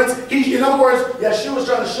principalities. In other words, Yeshua is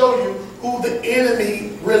trying to show you who the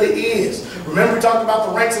enemy really is. Remember we talked about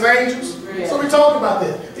the ranks of angels? Yeah. So we talked about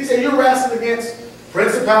this. He said, you're wrestling against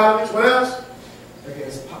principalities. What else?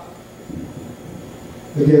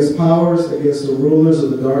 Against powers, against the rulers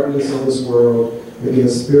of the darkness of this world,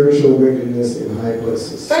 against spiritual wickedness in high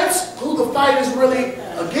places. That's who the fight is really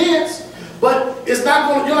against. But it's not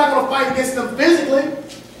going. You're not going to fight against them physically.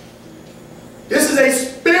 This is a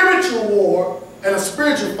spiritual war and a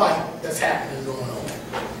spiritual fight that's happening going on.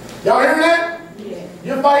 Y'all hear that? Yeah.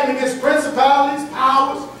 You're fighting against principalities,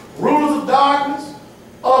 powers, rulers of darkness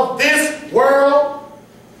of this world,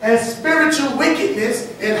 and spiritual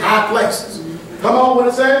wickedness in high places. Come on, what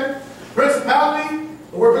it say? Principality,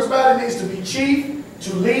 the word principality means to be chief,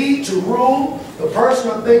 to lead, to rule, the person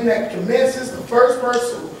or thing that commences, the first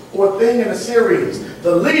person or thing in a series.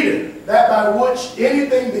 The leader, that by which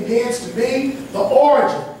anything begins to be, the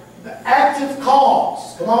origin, the active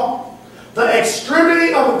cause. Come on. The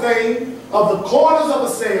extremity of a thing, of the corners of a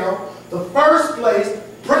cell, the first place,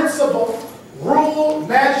 principle, rule,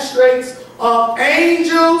 magistrates of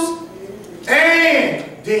angels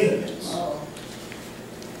and demons.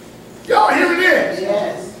 Y'all hearing this?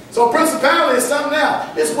 Yes. So principality is something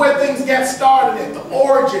else. It's where things got started at, the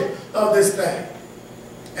origin of this thing.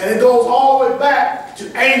 And it goes all the way back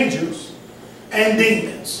to angels and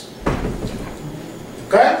demons.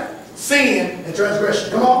 Okay? Sin and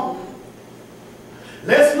transgression. Come on.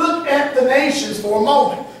 Let's look at the nations for a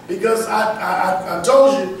moment. Because I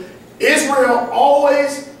told you, Israel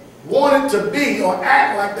always wanted to be or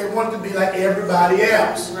act like they wanted to be like everybody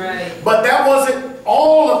else. Right. But that wasn't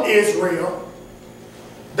all of Israel.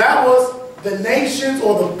 That was the nations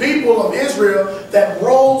or the people of Israel that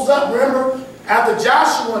rose up. Remember, after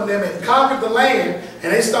Joshua and them had conquered the land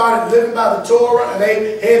and they started living by the Torah and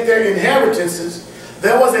they had their inheritances,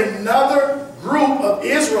 there was another group of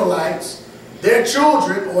Israelites, their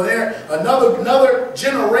children, or another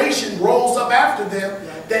generation rose up after them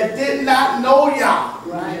that did not know Yah.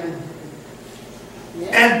 Right.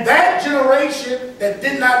 And that generation that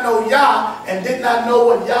did not know Yah and did not know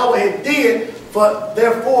what Yahweh had did for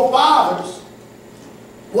their forefathers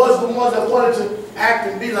was the ones that wanted to act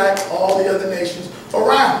and be like all the other nations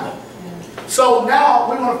around them. So now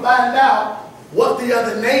we're going to find out what the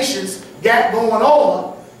other nations got going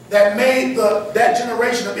on that made that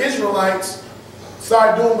generation of Israelites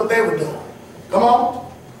start doing what they were doing. Come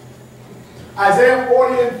on. Isaiah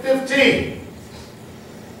 40 and 15.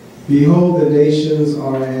 Behold, the nations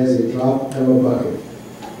are as a drop of a bucket,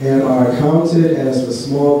 and are counted as the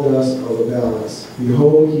small dust of a balance.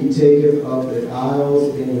 Behold, he taketh up the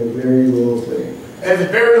isles in a very little thing. As a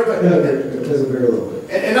very little thing. As a very little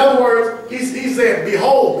thing. In other words, he's saying,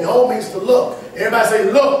 behold. Behold means to look. Everybody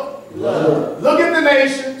say, look. Look. Look at the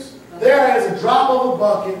nations. They're as a drop of a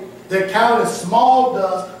bucket. They're counted as small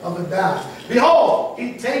dust of a balance. Behold,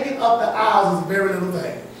 he taketh up the isles as a very little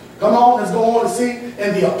thing. Come on, let's go on and see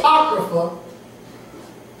in the Apocrypha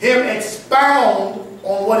him expound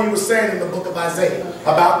on what he was saying in the book of Isaiah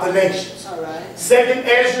about the nations. All right. 2nd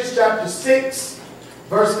Ezra chapter 6,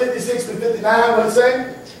 verse 56 to 59, what it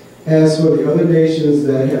say? As for the other nations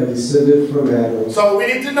that have descended from Adam. So we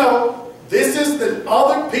need to know, this is the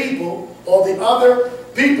other people, or the other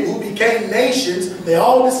people who became nations. They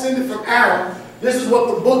all descended from Adam. This is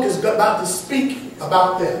what the book is about to speak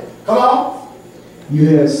about them. Come on. You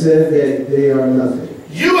have said that they are nothing.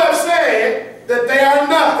 You have said that they are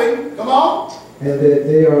nothing. Come on. And that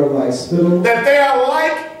they are like spittle. That they are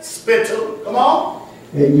like spittle. Come on.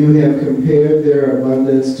 And you have compared their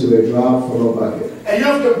abundance to a drop from a bucket. And you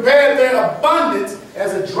have compared their abundance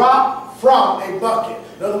as a drop from a bucket.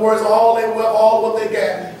 In other words, all what they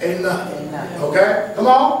got ain't nothing. Okay? Come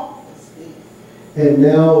on. And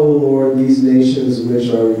now, O Lord, these nations which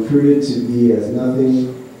are recruited to be as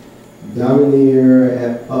nothing,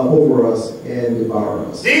 domineer over us and devour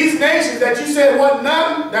us. These nations that you said wasn't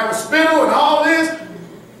nothing, that was spittle and all this,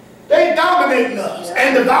 they dominating us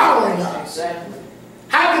and devouring us. Exactly.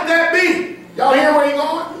 How could that be? Y'all hear where he's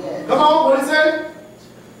going? Yeah. Come on, what he say?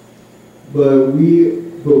 But we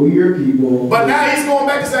your people. But now he's going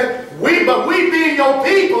back to say, but we being your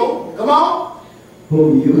people, come on,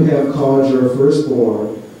 whom you have called your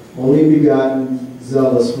firstborn, only begotten,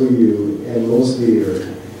 zealous for you, and most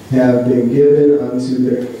dear, have been given unto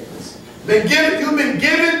their hands. You've been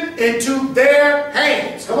given into their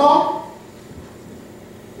hands. Come on.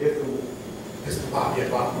 If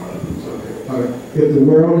the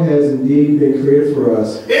world has indeed been created for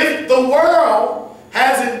us. If the world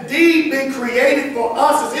has indeed been created for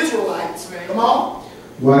us as Israelites, come on.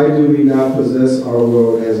 Why do we not possess our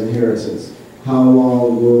world as inheritance? How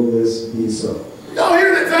long will this be so? Y'all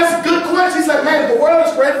hear that? That's a good question. He said, man, if the world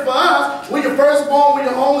is created for us, we're your firstborn, we're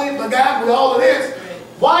your only begotten, we're all of this.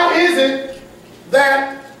 Why is it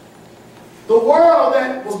that the world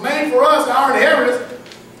that was made for us, our inheritance,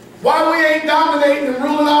 why we ain't dominating and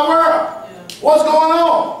ruling our world? What's going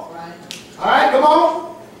on? Right. All right, come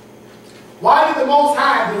on. Why did the Most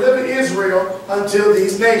High deliver Israel until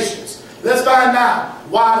these nations? Let's find out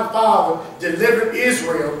why the Father delivered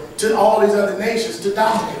Israel to all these other nations to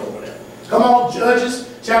dominate over them. Come on,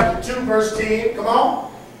 Judges chapter 2, verse 10. Come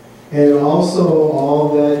on. And also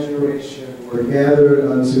all that generation were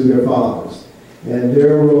gathered unto their fathers. And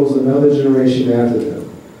there arose another generation after them,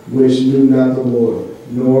 which knew not the Lord,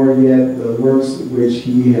 nor yet the works which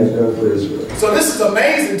he had done for Israel. So this is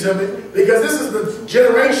amazing to me, because this is the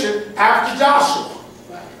generation after Joshua.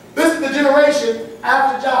 This is the generation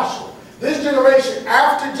after Joshua. This generation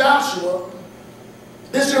after Joshua,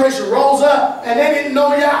 this generation rose up and they didn't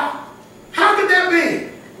know Yah. How could that be?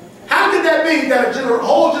 How could that be that a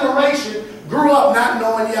whole generation grew up not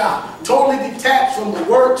knowing Yah, totally detached from the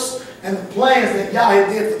works and the plans that Yah had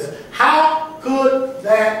did for them? How could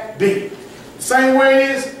that be? Same way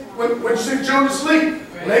it is when you see children sleep.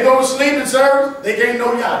 When they go to sleep in service, they can't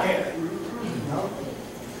know Yah, can they?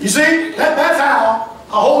 You see? That's how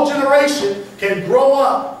a whole generation can grow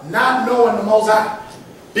up not knowing the Most High.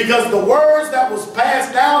 Because the words that was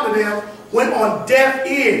passed down to them went on deaf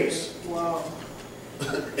ears. Wow.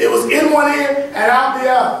 It was in one ear and out the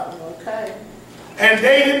other. Okay. And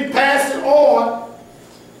they didn't pass it on.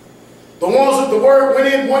 The ones that the word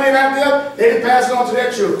went in one ear and out the other, they didn't pass it on to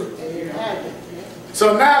their children. There you have it.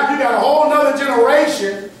 So now you got a whole nother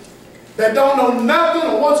generation that don't know nothing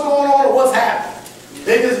of what's going on or what's happening.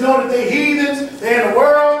 They just know that they're heathens, they're in the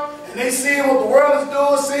world, and they seeing what the world is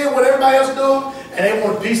doing, seeing what everybody else is doing, and they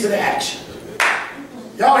want a piece of the action.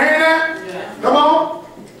 Y'all hear that? Yeah. Come on.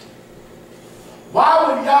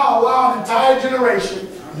 Why would y'all allow an entire generation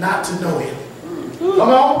not to know him? Come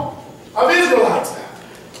on. Of Israelites now.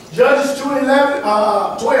 Judges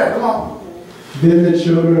 2:11, 12, come on. Then the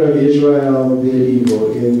children of Israel did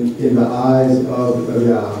evil in the eyes of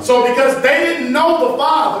Yah. So because they didn't know the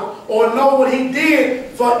Father or know what he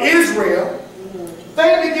did for Israel,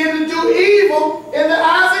 they began to do evil in the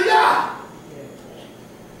eyes of Yah.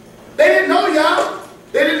 They didn't know Yah.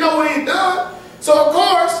 They didn't know what he had done. So of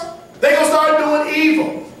course, they're going to start doing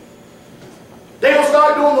evil. They're going to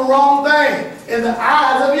start doing the wrong thing in the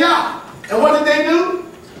eyes of Yah. And what did they do?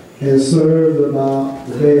 And served the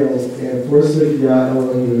Baals and forsook Yah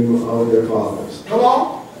Elohim of their fathers, Come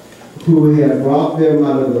on. who had brought them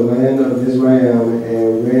out of the land of Israel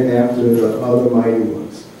and went after the other mighty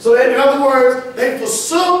ones. So in other words, they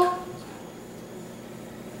forsook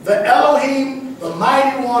the Elohim, the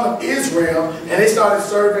mighty one of Israel, and they started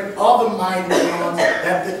serving other mighty ones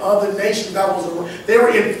that the other nations that was. They were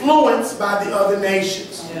influenced by the other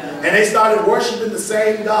nations. Yeah. And they started worshiping the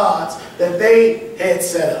same gods that they had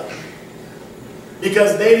set up.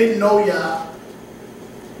 Because they didn't know Yah.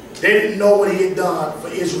 They didn't know what he had done for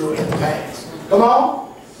Israel in the past. Come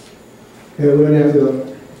on. And went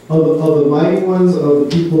after other mighty ones of the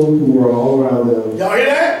people who were all around them. Y'all hear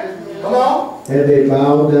that? Come on. And they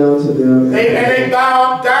bowed down to them. And they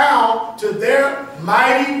bowed down to their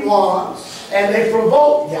mighty ones. And they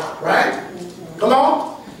provoked Yah, right? Come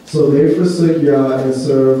on. So they forsook Yah and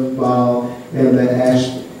served Baal and the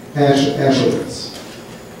Asherites.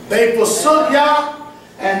 They forsook Yah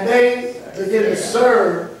and they began to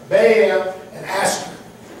serve Baal and Asherah.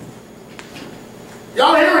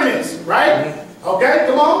 Y'all hearing this, right? Okay,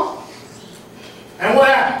 come on. And what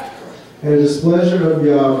happened? And the displeasure of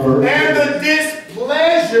Yah burned. And the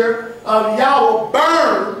displeasure of Yahweh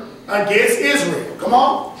burned against Israel. Come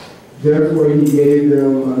on. Therefore he gave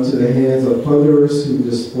them unto the hands of plunderers who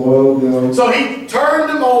despoiled them. So he turned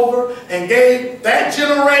them over and gave that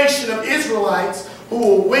generation of Israelites who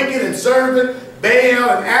were wicked and serving Baal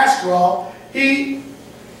and Ashtaroth, he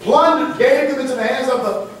plundered, gave them into the hands of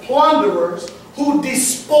the plunderers who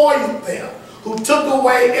despoiled them, who took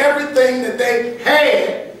away everything that they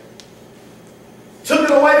had, took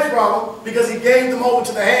it away from them because he gave them over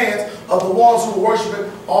to the hands of the ones who were worshiping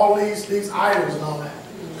all these idols and all that.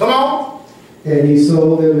 Come on. And he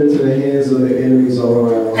sold them into the hands of their enemies all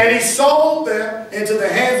around. And he sold them into the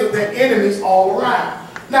hands of their enemies all around.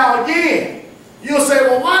 Now again, you'll say,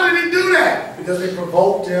 well, why did he do that? Because they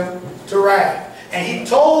provoked him to wrath. And he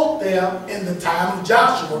told them in the time of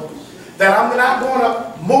Joshua that I'm not going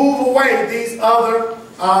to move away these other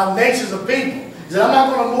nations of people. He said, I'm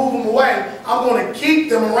not going to move them away. I'm going to keep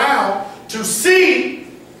them around to see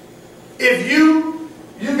if you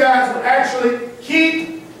guys would actually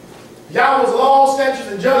keep Yahweh's law, statutes,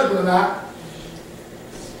 and judgment or not.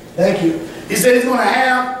 Thank you. He said he's going to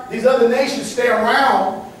have these other nations stay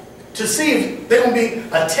around to see if they're going to be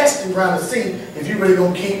a testing ground to see if you're really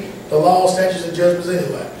going to keep the law, statutes, and judgments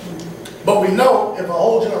anyway. But we know if a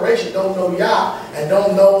whole generation don't know Yah and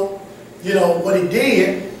don't know, what he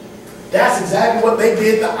did, that's exactly what they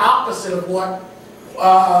did, the opposite of what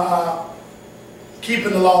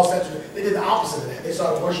keeping the law, statutes. They did the opposite of that. They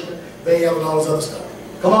started worshiping Baal and all this other stuff.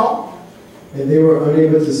 Come on. And they were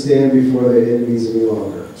unable to stand before their enemies any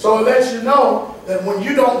longer. So it lets you know that when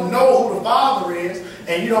you don't know who the Father is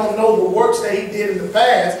and you don't know the works that he did in the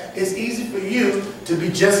past, it's easy for you to be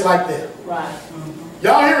just like them. Right.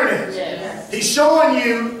 Y'all hearing this? Yes. He's showing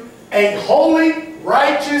you a holy,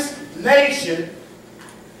 righteous nation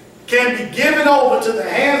can be given over to the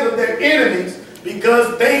hands of their enemies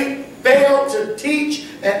because they failed to teach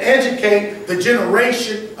and educate the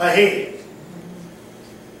generation ahead.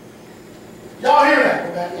 Y'all hear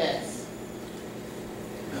that? Okay? Yes.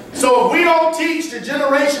 So if we don't teach the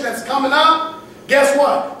generation that's coming up, guess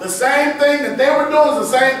what? The same thing that they were doing is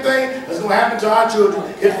the same thing that's going to happen to our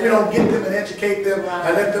children if we don't get them and educate them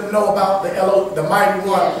and let them know about the mighty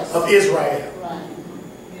one of Israel. Right.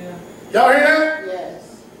 Yeah. Y'all hear that?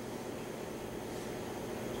 Yes.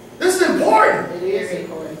 This is important. It is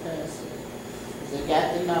important, Pastor. They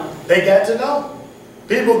got to know. They got to know.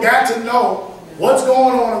 People got to know what's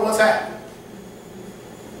going on and what's happening.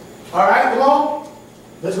 All right, come on.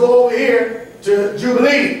 Let's go over here to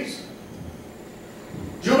Jubilees.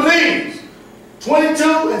 Jubilees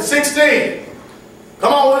 22 and 16.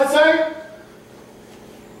 Come on, what it say?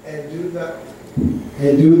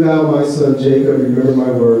 And do thou, my son Jacob, remember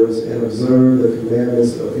my words, and observe the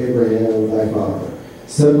commandments of Abraham thy father.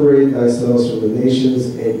 Separate thyself from the nations,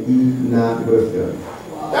 and eat not with them.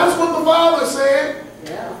 Wow. That's what the Father said.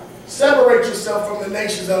 Yeah. Separate yourself from the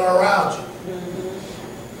nations that are around you.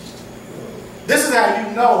 This is how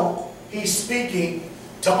you know he's speaking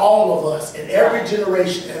to all of us in every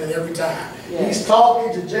generation and in every time. Yes. He's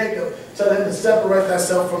talking to Jacob, telling him to separate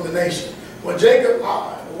thyself from the nation. Well, Jacob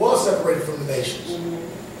was separated from the nations.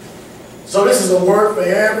 So this is a word for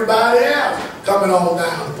everybody else coming on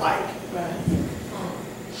down the pike. Right.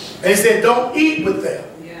 And he said, don't eat with them.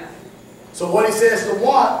 Yeah. So what he says to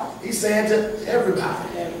one, he's saying to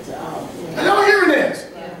everybody. Every time. And y'all hearing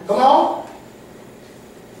this? Yeah. Come on.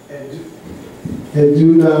 And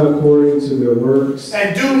do not according to their works.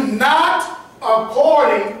 And do not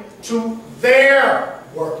according to their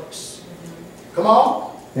works. Come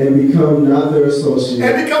on. And become not their associates.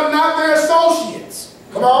 And become not their associates.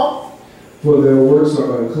 Come on. For their works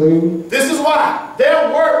are unclean. This is why.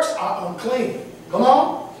 Their works are unclean. Come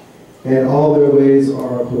on. And all their ways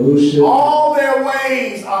are pollution. All their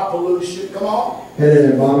ways are pollution. Come on. And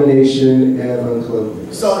an abomination and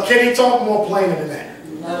uncleanness. So can he talk more plainer than that?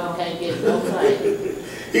 No, can't get no claim.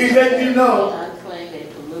 He's letting you know. They unclean, they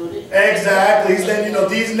polluted. Exactly. He's letting you know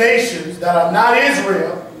these nations that are not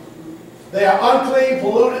Israel, they are unclean,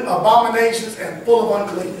 polluted, abominations, and full of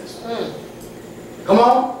uncleanness. Come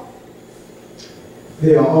on.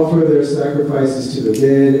 They offer their sacrifices to the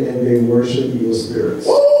dead, and they worship evil spirits.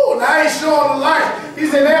 Ooh, now he's showing the light. He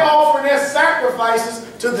said they're offering their sacrifices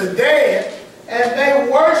to the dead, and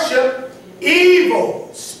they worship evil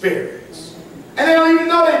spirits. And they don't even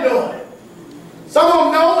know they're doing it. Some of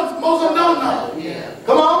them know, most of them don't know. Yeah.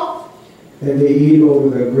 Come on. And they eat over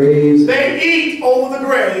their graves. They eat over the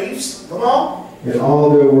graves. Come on. And all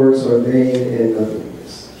their works are vain and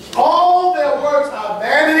nothingness. All their works are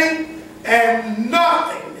vanity and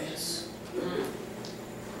nothingness.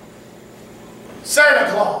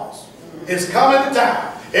 Santa Claus is coming to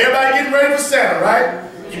town. Everybody getting ready for Santa, right?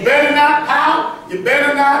 You better not pout. You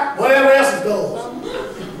better not whatever else is going.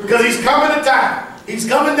 Because he's coming to town. He's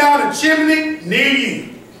coming down the chimney near you.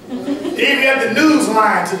 Even got the news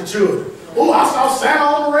line to the children. Oh, I saw Santa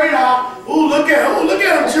on the radar. Oh, look at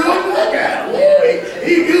him, children. Look at him.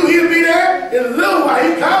 He'll be there in a little while.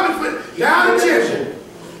 He's coming down the chimney.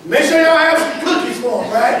 Make sure y'all have some cookies for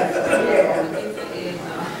him, right?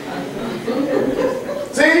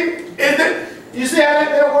 See? You see how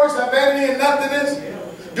that works? That vanity and nothingness?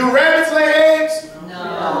 Do rabbits lay eggs?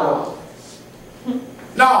 No.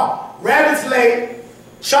 No. Rabbits lay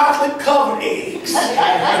chocolate-covered eggs.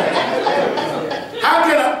 How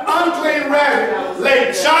can an unclean rabbit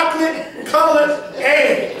lay chocolate-colored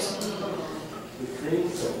eggs?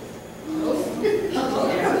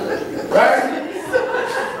 Right?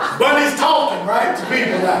 But he's talking, right, to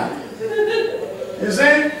people now. You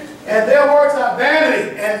see? And their works are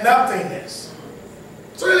vanity and nothingness.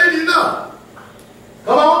 So let you know.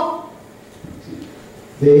 Come on.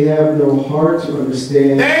 They have no heart to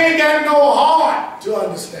understand. They ain't got no heart to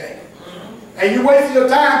understand. And you waste your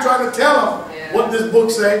time trying to tell them what this book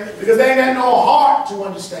say because they ain't got no heart to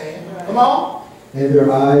understand. Come on. And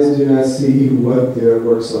their eyes do not see what their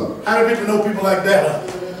works are. How do people know people like that?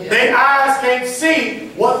 Huh? Their eyes can't see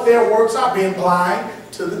what their works are, being blind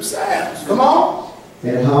to themselves. Come on.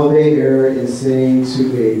 And how they err in saying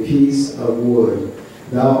to a piece of wood,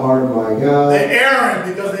 Thou art my God. They're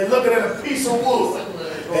erring because they're looking at a piece of wood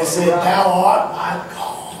and said, Thou art my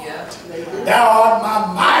God. Thou art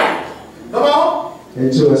my might. Come on.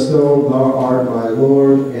 And to a stone, Thou art my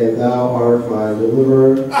Lord, and Thou art my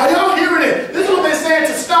deliverer. Are y'all hearing it? This is what they're saying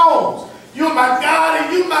to stones. You're my God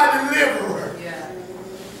and you my deliverer.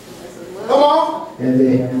 Come on. And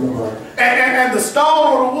they have no heart. And the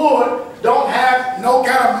stone or the wood don't have no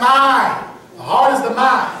kind of mind. The heart is the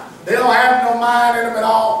mind. They don't have no mind in them at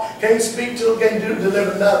all. Can't speak to them, can't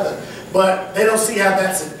deliver nothing. But they don't see how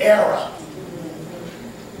that's an error.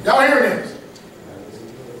 Y'all hearing this?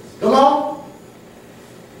 Come on.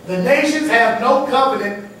 The nations have no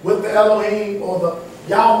covenant with the Elohim or the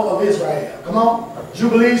Yahweh of Israel. Come on.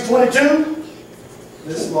 Jubilees 22.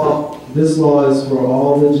 This law is for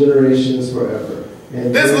all the generations forever.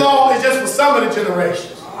 And this law is just for some of the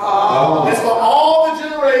generations. Oh. It's for all the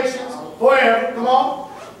generations forever. Come on.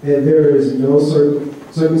 And there is no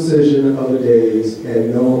circumcision of the days,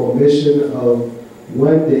 and no omission of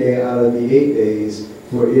one day out of the 8 days,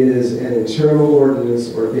 for it is an eternal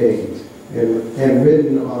ordinance ordained and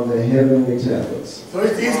written on the heavenly tablets. So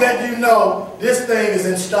he's letting you know this thing is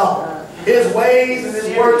in stone. His ways and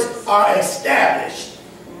his works are established.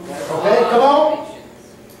 Okay, come on.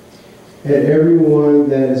 And everyone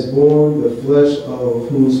that is born, the flesh of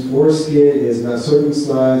whose foreskin is not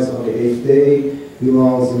circumcised on the 8th day,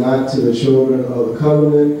 belongs not to the children of the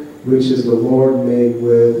covenant, which is the Lord made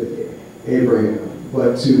with Abraham,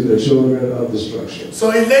 but to the children of destruction.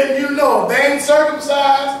 So he's letting you know they ain't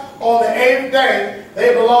circumcised on the 8th day.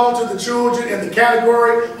 They belong to the children in the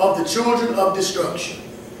category of the children of destruction.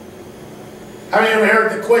 Have you ever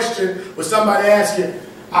heard the question where somebody asks you,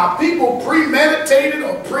 are people premeditated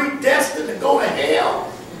or predestined to go to hell?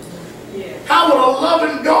 Yeah. How would a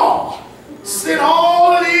loving God send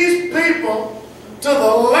all of these people to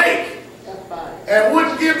the lake and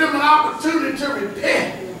wouldn't give them an opportunity to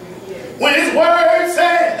repent? When his word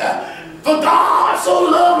said, for God so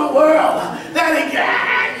loved the world that he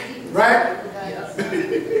gave. Right?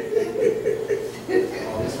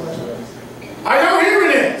 Are y'all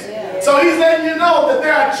hearing this? Yeah. So he's letting you know that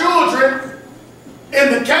there are children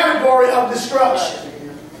in the category of destruction.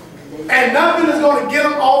 And nothing is going to get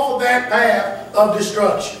them off of that path of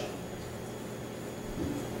destruction.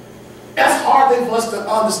 That's hard thing for us to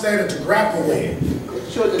understand and to grapple with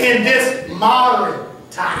in this modern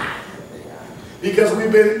time. Because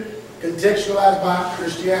we've been contextualized by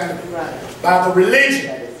Christianity, by the religion.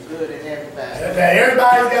 That is good in everybody.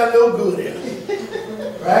 Everybody's got a little good in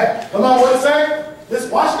it. Right? Come on, what it say? Let's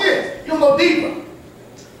watch this. You'll go deeper.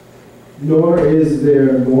 Nor is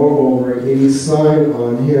there, moreover, any sign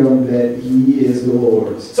on him that he is the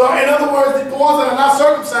Lord's. So, in other words, the ones that are not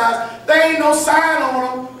circumcised, there ain't no sign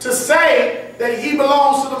on them to say that he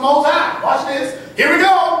belongs to the Most High. Watch this. Here we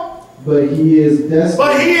go. But he is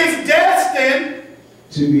destined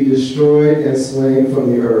to be destroyed and slain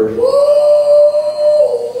from the earth. Woo-wee.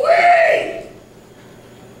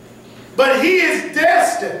 But he is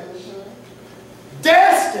destined.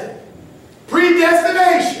 Destined.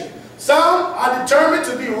 Predestination. Some are determined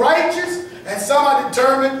to be righteous, and some are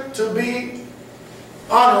determined to be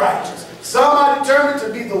unrighteous. Some are determined to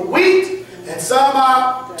be the wheat, and some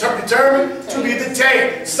are determined to be the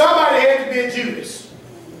tare. Somebody had to be a Judas.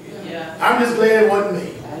 Yeah. I'm just glad it wasn't me.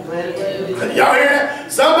 Y'all hear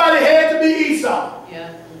that? Somebody had to be Esau.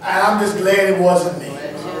 Yeah. And I'm just glad it wasn't me.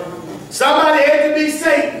 Somebody had to be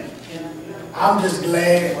Satan. I'm just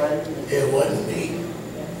glad it wasn't me.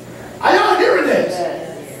 Are y'all hearing this?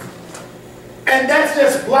 And that's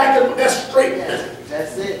just black and that's straight.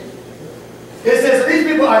 That's it. It says these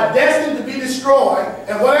people are destined to be destroyed.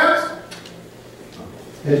 And what else?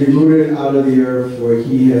 And be rooted out of the earth, for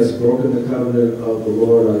he has broken the covenant of the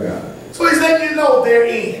Lord our God. So he's letting you know their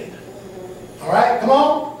end. All right, come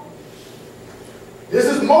on. This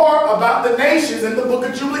is more about the nations in the book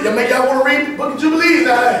of Jubilees. Y'all want to read the book of Jubilees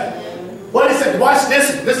now? What it said? Watch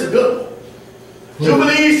this. This is good.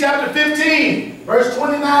 Jubilees chapter 15, verse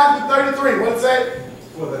 29 to 33. What it say?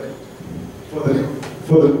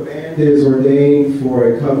 For the command is ordained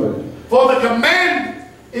for a covenant. For the command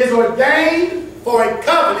is ordained for a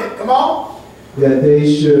covenant. Come on. That they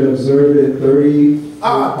should observe it 30.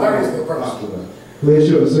 30 is the verse. They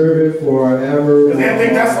should observe it forever. Because they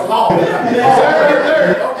think that's a law. Observe it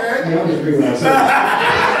 30. Okay. Yeah, I'm just reading what I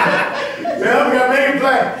said. Well, we got to make it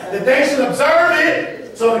plain. that they should observe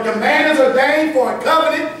it. So the command is ordained for a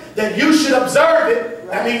covenant that you should observe it.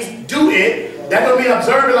 That means do it. That don't mean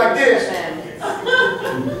observe it like this.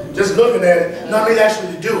 Just looking at it. No, I mean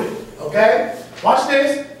actually to do it. Okay? Watch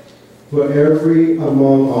this. For every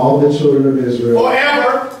among all the children of Israel.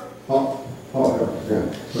 Forever.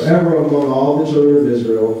 Forever among all the children of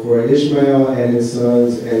Israel, for Ishmael and his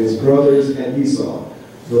sons and his brothers and Esau,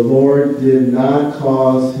 the Lord did not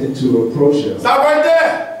cause him to approach him. Stop right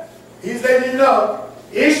there. He's letting you know,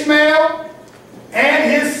 Ishmael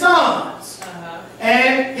and his sons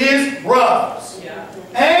and his brothers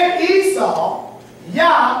and Esau,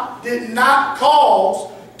 Yah did not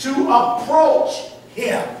cause to approach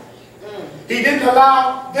him. He didn't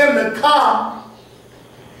allow them to come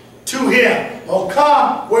to him or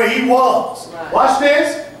come where he was. Right. Watch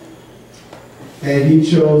this. And he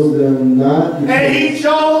chose them not. And he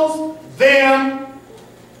chose them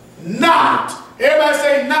not. Everybody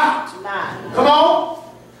say not. Not. Come on.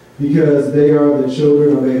 Because they are the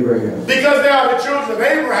children of Abraham. Because they are the children of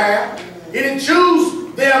Abraham. He didn't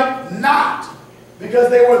choose them not. Because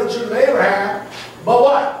they were the children of Abraham. But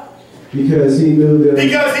what? Because he knew them.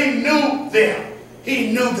 Because he knew them.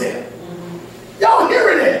 He knew them. Y'all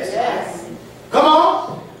hearing this? Yes. Come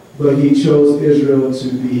on. But he chose Israel to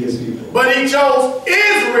be his people. But he chose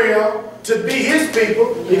Israel to be his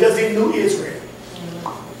people because he knew Israel.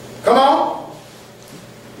 Come on.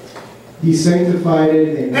 He sanctified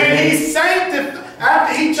it. And he sanctified.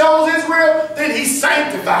 After he chose Israel, then he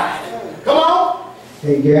sanctified it. Come on.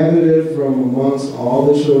 And gathered it from amongst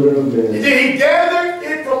all the children of men. And then he gathered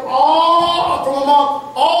it from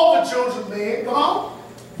among all the children of men. Come on.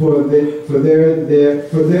 For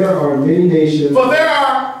there are many nations. For there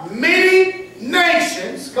are many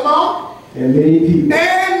nations. Come on. And many people.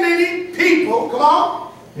 And many people. Come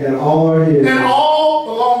on. And all are his. And all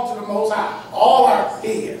belong to the Most High. All are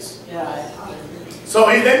his. Yeah. So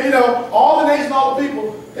he let you know, all the nations, all the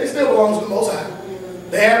people, they still belong to the Most High.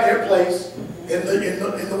 They have their place in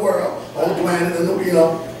the world, on the planet,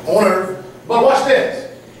 on earth. But watch this.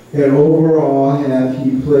 And over all hath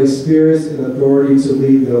he placed spirits in authority to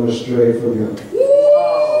lead them astray from him.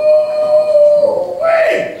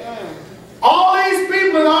 Wait! All these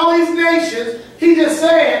people and all these nations, he just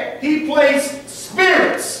said he placed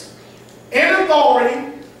spirits in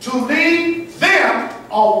authority to lead them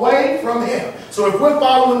away from him. So if we're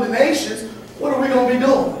following the nations, what are we going to be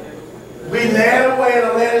doing? We led away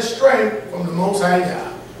and led astray from the Most High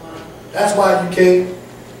God. That's why you can't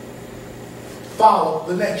follow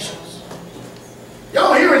the nations.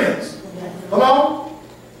 Y'all hearing this? Come on.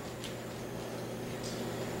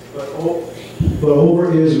 But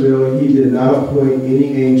over Israel he did not appoint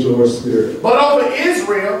any angel or spirit. But over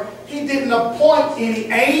Israel he didn't appoint any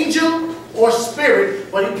angel or spirit,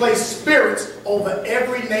 but he placed spirits over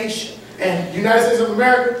every nation. And the United States of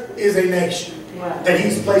America is a nation that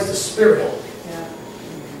he's placed a spirit over.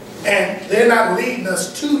 And they're not leading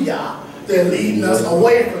us to Yah. They're leading us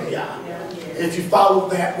away from Yah. If you follow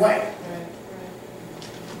that way.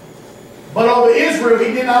 But over Israel,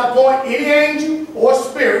 he did not appoint any angel or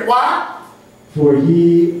spirit. Why? For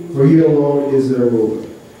he alone is their ruler.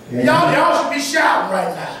 Y'all should be shouting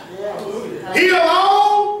right now. He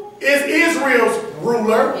alone is Israel's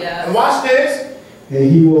ruler. And watch this.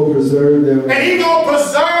 And he will preserve them. And he gonna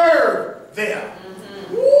preserve them.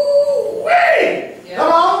 Woo-wee!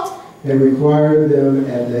 Come on. And require them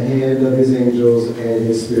at the hand of his angels and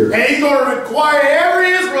his spirit. And he's going to require every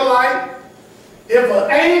Israelite, if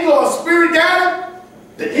an angel or spirit got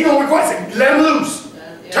him, he's going to require him, let him loose.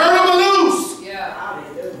 Turn him loose.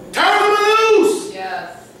 Turn him loose.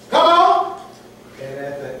 Come on.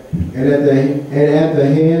 And at the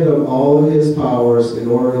hand of all of his powers, in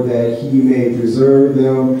order that he may preserve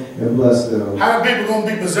them and bless them. How are people going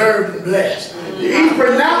to be preserved and blessed? He's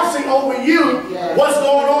pronouncing over you what's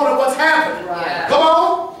going on and what's happening. Come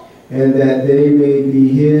on. And that they may be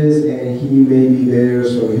his and he may be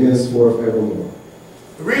theirs from henceforth evermore.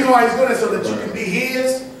 The reason why he's doing it so that you can be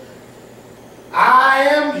his. I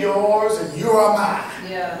am yours and you are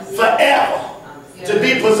mine. Forever. To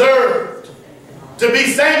be preserved. To be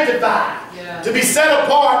sanctified. To be set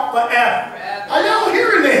apart forever. Are y'all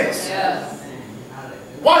hearing this?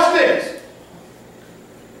 Watch this.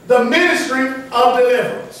 The ministry of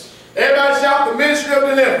deliverance. Everybody shout the ministry of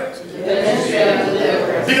deliverance.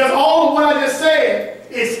 Because all of what I just said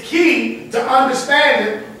is key to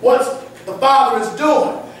understanding what the Father is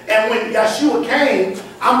doing. And when Yeshua came,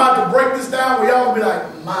 I'm about to break this down where y'all will be like,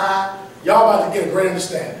 y'all about to get a great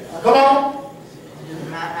understanding. Come on.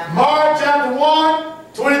 Mark chapter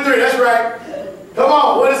 1, 23. That's right. Come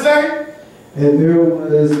on. What does it say? And there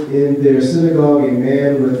was in their synagogue a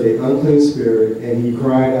man with an unclean spirit, and he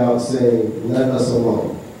cried out, saying, Let us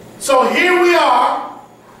alone. So here we are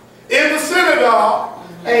in the synagogue,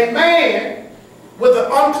 a man with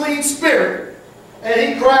an unclean spirit, and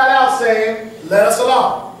he cried out saying, let us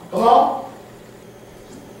alone. Come on.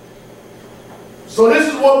 So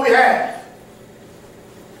this is what we have.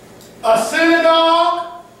 A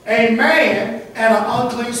synagogue, a man, and an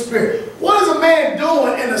unclean spirit. What is a man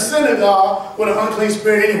doing in a synagogue with an unclean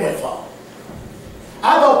spirit anyway, Father?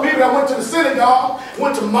 I know people that went to the synagogue,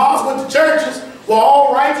 went to mosques, went to churches, were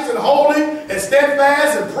all righteous and holy and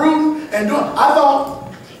steadfast and prudent and doing. I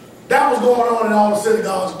thought that was going on in all the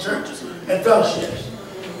synagogues and churches and fellowships.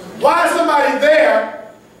 Why is somebody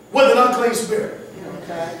there with an unclean spirit?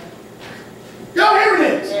 Okay. Y'all hearing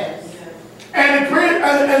this? Yes. And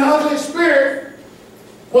the unclean spirit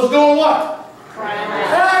was doing what? Crying out.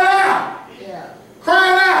 Crying out. Yeah.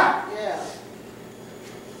 Crying out. Yeah.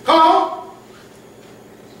 Come on.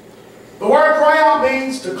 The word cry out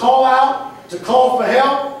means to call out, to call for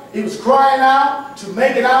help. He was crying out, to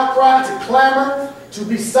make an outcry, to clamor, to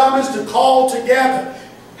be summoned, to call together.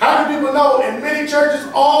 How do people know? In many churches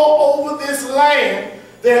all over this land,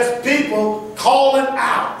 there's people calling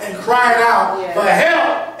out and crying out for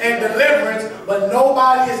help and deliverance, but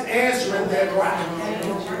nobody is answering their cry.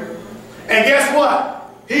 And guess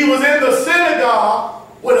what? He was in the synagogue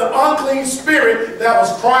with an unclean spirit that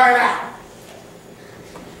was crying out.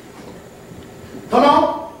 Come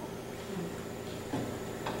on.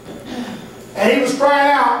 And he was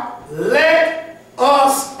crying out, let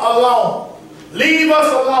us alone. Leave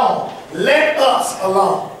us alone. Let us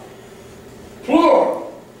alone. Plural.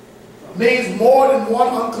 Means more than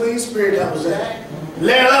one unclean spirit that was there.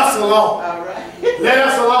 Let us alone. All right. Let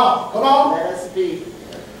us alone. Come on. Let us be.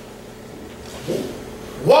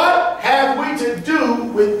 What have we to do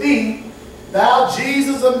with thee, thou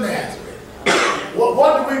Jesus of Nazareth?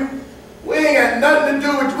 What do we ain't got nothing to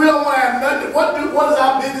do with you. We don't want to have nothing. What is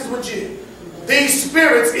our business with you? These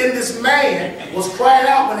spirits in this man was crying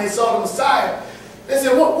out when they saw the Messiah. They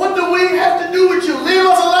said, what do we have to do with you? Leave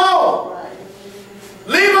us alone.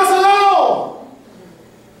 Leave us alone.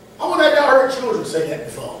 I wonder if y'all heard children say that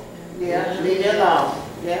before. Yeah, leave it alone.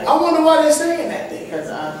 Yeah. I wonder why they're saying that thing. Because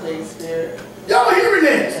unclean spirit. Y'all hearing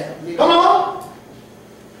this? Yeah. Come on.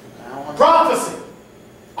 Prophecy.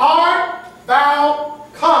 Art thou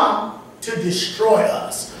come to destroy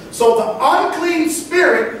us? So the unclean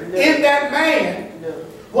spirit in that man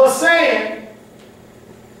was saying,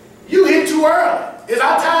 you hit too early. Is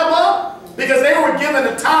our time up? Because they were given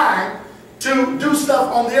a time to do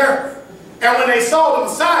stuff on the earth. And when they saw the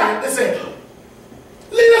Messiah, they said,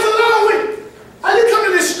 leave us alone. Are you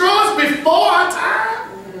coming to destroy us before our time?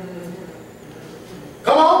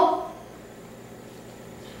 Come on.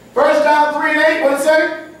 1 John 3:8, what it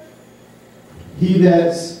say? He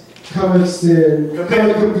that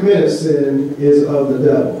committeth sin is of the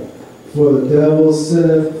devil. For the devil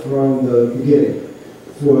sinneth from the beginning.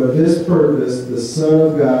 For this purpose the Son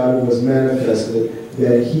of God was manifested,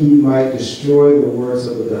 that he might destroy the works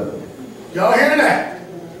of the devil. Y'all hearing that?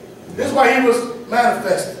 This is why he was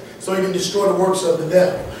manifested, so he can destroy the works of the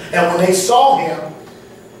devil. And when they saw him,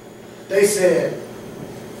 they said,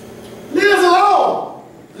 leave us alone.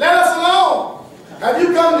 Let us alone. Have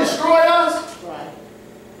you come to destroy us? Right.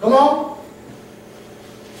 Come on.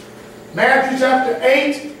 Matthew chapter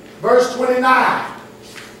 8, verse 29.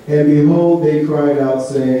 And behold, they cried out,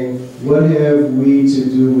 saying, What have we to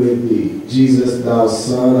do with thee, Jesus, thou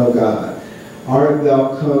Son of God? Art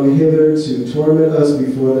thou come hither to torment us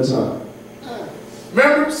before the time?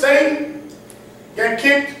 Remember Satan got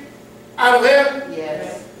kicked out of heaven?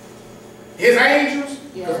 Yes. His angels,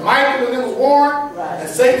 because Michael and them was warned, and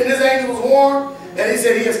Satan and his angels was warned, and he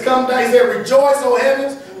said he has come down. He said, rejoice, O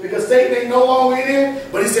heavens, because Satan ain't no longer in here.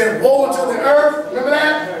 But he said, woe unto the earth. Remember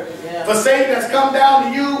that? For Satan has come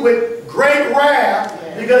down to you with great wrath,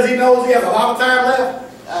 because he knows he has a lot of time left.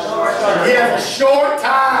 He has a short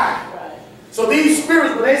time. So these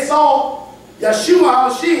spirits, when they saw Yeshua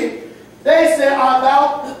HaMashiach, they said, art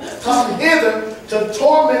thou come hither to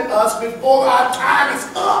torment us before our time is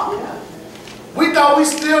up? We thought we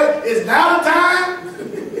still, is now the time?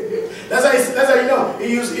 that's how you know.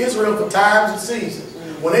 He used Israel for times and seasons.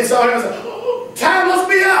 When they saw him, they said, oh, time must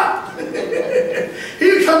be up.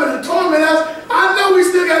 He's coming to torment us. I know we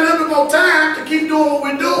still got a little bit more time to keep doing what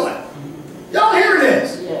we're doing. Y'all hear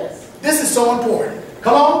this? Yes. This is so important.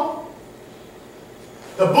 Come on.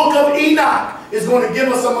 The book of Enoch is going to give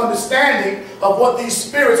us some understanding of what these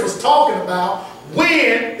spirits was talking about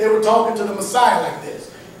when they were talking to the Messiah like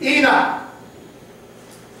this. Enoch.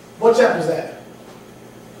 What chapter is that?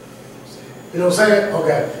 You know what I'm saying?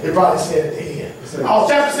 Okay. It probably said at the end. Oh,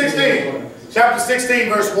 chapter 16. Chapter 16,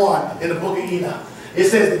 verse 1 in the book of Enoch. It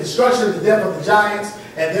says the destruction of the death of the giants,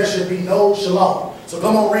 and there should be no shalom. So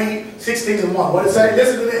come on, read 16 and 1. What does it say?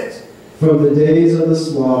 Listen to this. From the days of the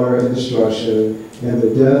slaughter and destruction, and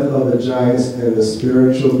the death of the giants and the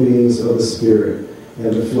spiritual beings of the spirit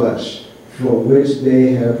and the flesh, from which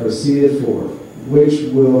they have proceeded forth,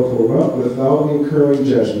 which will corrupt without incurring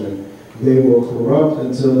judgment, they will corrupt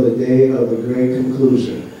until the day of the great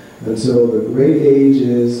conclusion, until the great age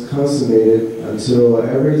is consummated, until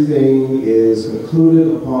everything is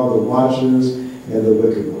concluded upon the watchers and the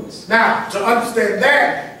wicked ones. Now, to understand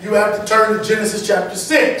that, you have to turn to Genesis chapter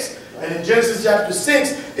 6. And in Genesis chapter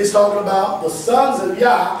 6, it's talking about the sons of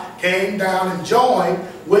Yah came down and joined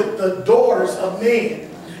with the daughters of men.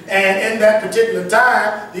 And in that particular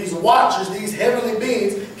time, these watchers, these heavenly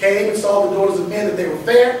beings, came and saw the daughters of men that they were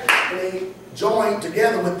fair, and they joined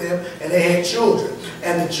together with them, and they had children.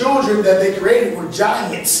 And the children that they created were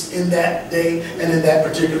giants in that day and in that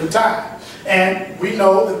particular time. And we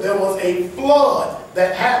know that there was a flood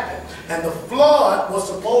that happened. And the flood was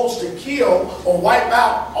supposed to kill or wipe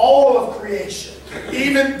out all of creation,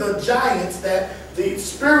 even the giants that the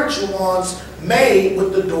spiritual ones made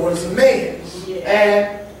with the daughters of men. Yeah.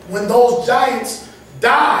 And when those giants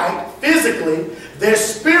died physically, their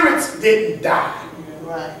spirits didn't die.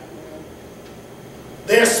 Right.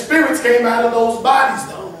 Their spirits came out of those bodies,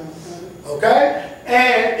 though. Okay?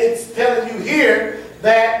 And it's telling you here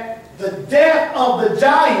that the death of the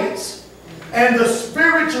giants and the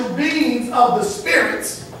spiritual beings of the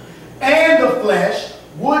spirits and the flesh,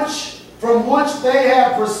 from which they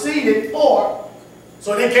have proceeded forth.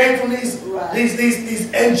 So they came from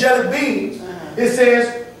these angelic beings. It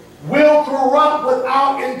says, will corrupt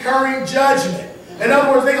without incurring judgment. In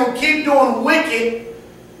other words, they're going to keep doing wicked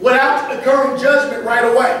without incurring judgment right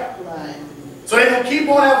away. Right. So they're going to keep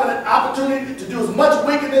on having an opportunity to do as much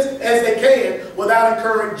wickedness as they can without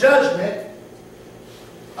incurring judgment.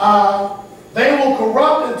 They will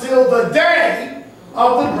corrupt until the day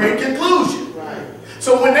of the great conclusion. Right.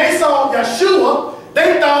 So when they saw Yeshua,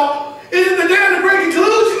 they thought, is it the day of the great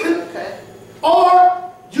conclusion? Okay.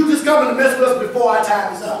 Or you just coming to mess with us before our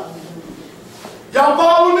time is up? Y'all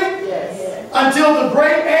follow me? Yes. Until the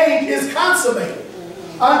great age is consummated.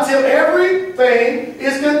 Until everything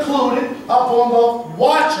is concluded upon the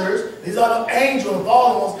watchers. These are the angels, the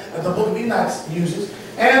fallen ones that the book of Enoch uses,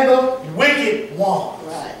 and the wicked ones.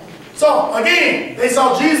 Right. So, again, they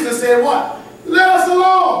saw Jesus and said, what? Let us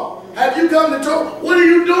alone. Have you come to talk? What are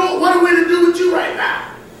you doing? What are we to do with you right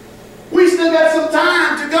now? We still got some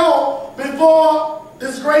time to go before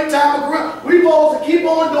this great time of corruption. We're supposed to keep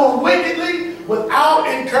on doing wickedly without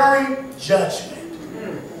incurring judgment.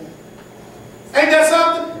 Ain't that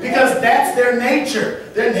something? Because that's their nature.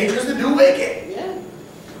 Their nature is to do wicked. Yeah.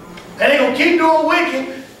 And they're going to keep doing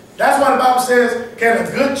wicked. That's why the Bible says, can a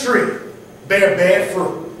good tree bear bad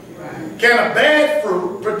fruit? Can a bad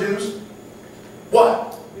fruit produce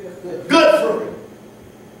what? Good fruit.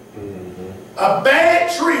 A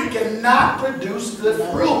bad tree cannot produce good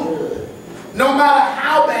fruit. No matter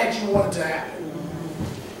how bad you want it to happen.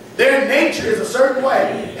 Their nature is a certain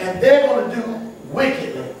way, and they're going to do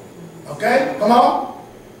wickedly. Okay? Come on.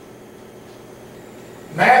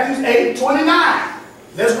 Matthew 8:29.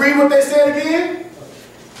 Let's read what they said again.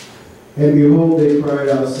 And behold, they cried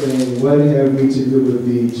out, saying, what have we to do with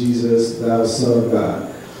thee, Jesus, thou Son of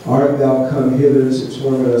God? Art thou come hither to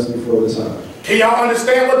torment us before the time? Can y'all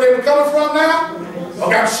understand what they were coming from now?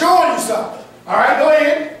 Okay, I'm showing you something. All right, go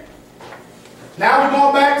ahead. Now we're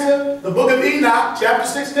going back to the book of Enoch, chapter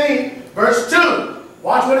 16, verse 2.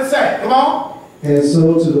 Watch what it says. Come on. And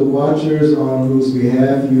so to the watchers on whose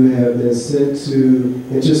behalf you have been sent to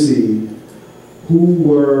intercede, who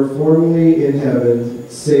were formerly in heaven,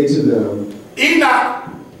 say to them. Enoch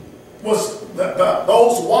was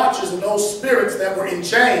those watchers and those spirits that were in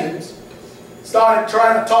chains started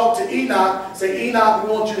trying to talk to Enoch, say, Enoch,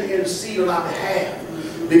 we want you to intercede on our behalf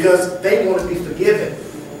because they want to be forgiven.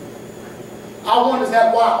 I wonder, is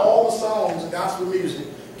that why all the songs and gospel music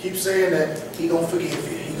keep saying that he gonna forgive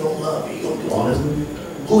you, he gonna love you, he gonna do all this?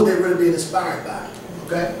 Who are they really being inspired by?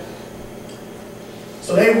 Okay?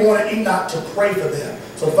 So they wanted Enoch to pray for them.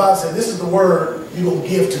 So the Father said, this is the word you're going to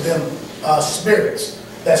give to them spirits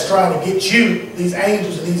that's trying to get you, these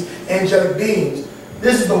angels and these angelic beings.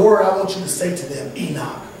 This is the word I want you to say to them,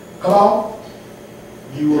 Enoch. Come on.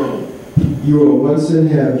 You were once in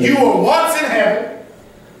heaven. You were once in heaven.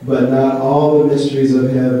 But not all the mysteries of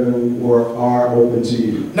heaven are open to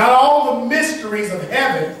you. Not all the mysteries of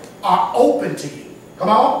heaven are open to you. Come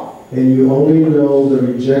on. and you only know the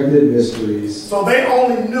rejected mysteries. So they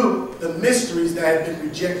only knew the mysteries that had been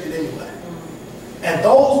rejected anyway. And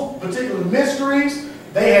those particular mysteries,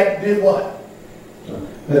 they had did what?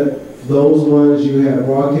 Those ones you have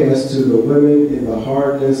broadcast to the women in the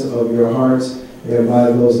hardness of your hearts, and by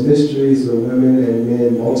those mysteries the women and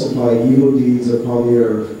men multiply evil deeds upon the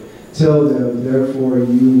earth. Tell them, therefore,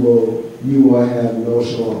 you will have no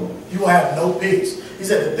shalom. You will have no peace. He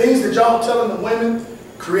said, the things that y'all telling the women,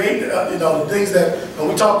 create, the things that, and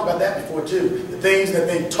we talked about that before too, the things that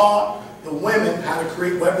they taught the women how to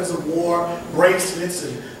create weapons of war, bracelets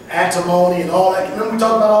and antimony and all that. Remember we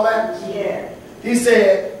talked about all that? Yeah. He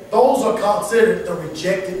said, those are considered the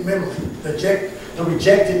rejected memory, the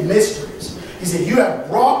rejected mysteries. He said, you have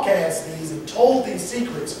broadcast these and told these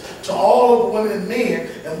secrets to all of the women and men,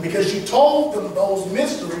 and because you told them those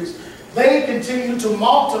mysteries, they continue to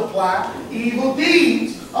multiply evil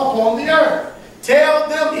deeds upon the earth. Tell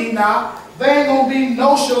them, Enoch, there ain't going to be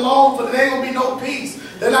no shalom, for there ain't going to be no peace.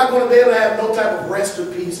 They're not going to be able to have no type of rest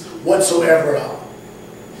or peace whatsoever at all.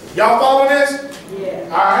 Y'all follow this? Yeah.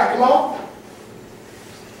 All right, come on.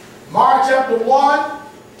 Mark chapter 1,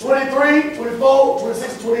 23, 24,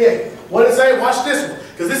 26, 28. What did it say? Watch this one.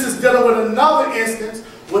 Because this is dealing with another instance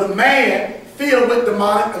with a man filled with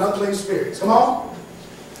demonic and unclean spirits. Come on.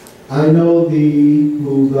 I know thee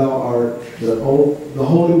who thou art, the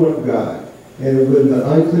Holy One of God. And when the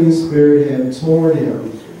unclean spirit had torn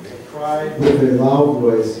him with a loud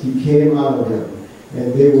voice, he came out of him,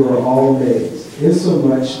 and they were all amazed,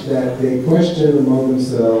 insomuch that they questioned among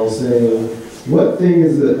themselves, saying, what thing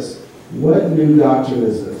is this? What new doctrine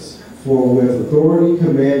is this? For with authority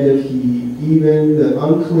commanded he even the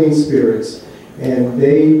unclean spirits, and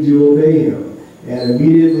they do obey him. And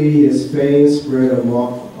immediately his fame spread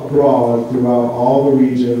abroad throughout all the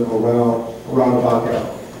region around about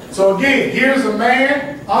him. So again, here's a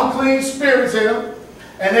man, unclean spirits in him,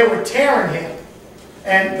 and they were tearing him.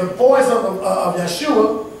 And the voice of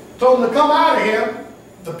Yeshua told him to come out of him.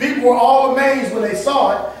 The people were all amazed when they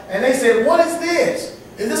saw it, and they said, what is this?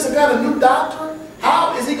 Is this a kind of new doctrine?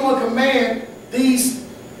 How is he going to command these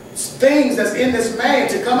things that's in this man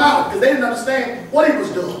to come out? Because they didn't understand what he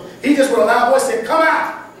was doing. He just with a loud voice said, come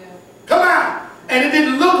out. Yeah. Come out. And it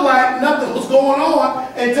didn't look like nothing was going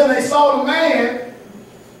on until they saw the man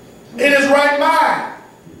in his right mind.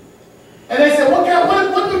 And they said, what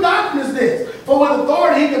new doctrine is this? For with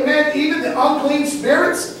authority he commands even the unclean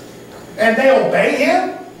spirits, and they obey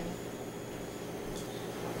him.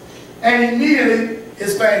 And immediately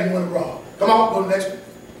his fame went abroad. Come on, go to the next one.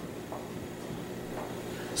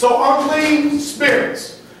 So unclean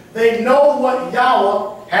spirits, they know what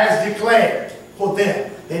Yahweh has declared for them.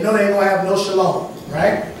 They know they ain't going to have no shalom,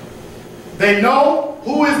 right? They know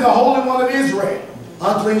who is the Holy One of Israel.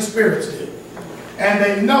 Unclean spirits do. And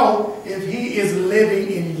they know if he is living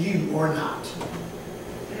in you or not.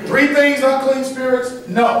 Three things unclean spirits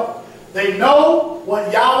know. They know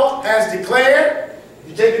what Yahweh has declared.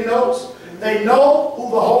 You taking notes? They know who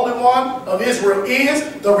the Holy One of Israel is,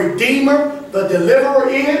 the Redeemer, the Deliverer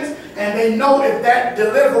is, and they know if that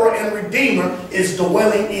Deliverer and Redeemer is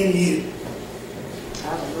dwelling in you.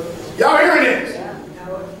 Y'all hearing this?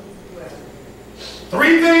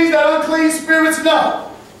 Three things that unclean spirits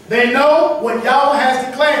know. They know what Yahweh has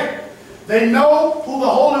declared. They know who the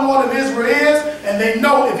Holy One of Israel is, and they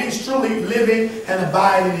know if he's truly living and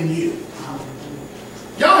abiding in you.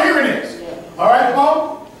 Y'all hearing this? All right, come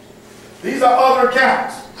on. These are other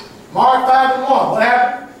accounts. Mark 5 and 1. What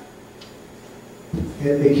happened?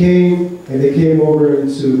 And they came over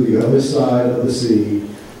into the other side of the sea,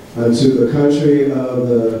 unto the country of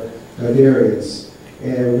the Gadarians.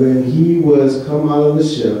 And when he was come out of the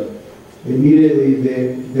ship, immediately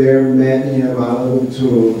there met him out of the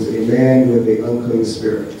tombs a man with an unclean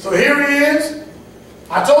spirit. So here he is.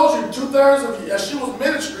 I told you 2/3 of Yeshua's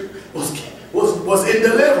ministry was in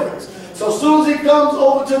deliverance. So as soon as he comes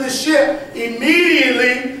over to the ship,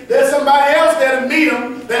 immediately there's somebody else there to meet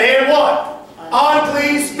him that had what?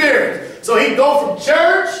 Unclean spirit. So he go from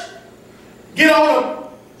church, get on a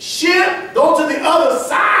ship, go to the other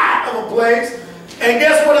side of a place, and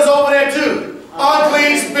guess what is over there too?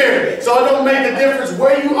 Unclean spirit. So it don't make a difference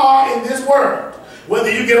where you are in this world.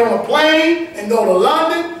 Whether you get on a plane and go to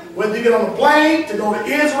London, whether you get on a plane to go to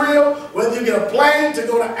Israel, whether you get a plane to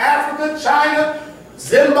go to Africa, China,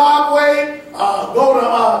 Zimbabwe,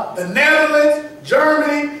 go to the Netherlands,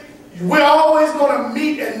 Germany, we're always going to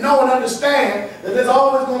meet and know and understand that there's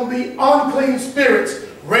always going to be unclean spirits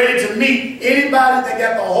ready to meet anybody that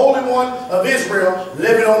got the Holy One of Israel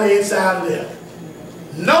living on the inside of them.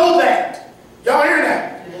 Know that. Y'all hear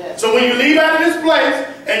that? Yeah. So when you leave out of this place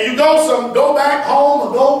and you go back home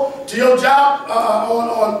or go to your job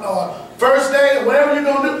on first day or whatever you're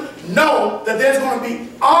going to do, know that there's going to be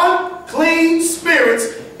unclean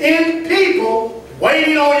spirits in people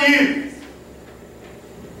waiting on you.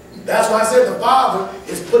 That's why I said the Father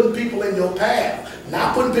is putting people in your path.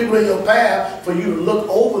 Not putting people in your path for you to look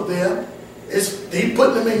over them. He's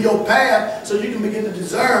putting them in your path so you can begin to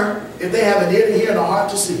discern if they have an ear to hear and a heart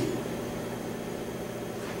to see.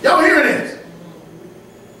 Y'all hearing this?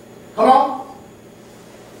 Come on.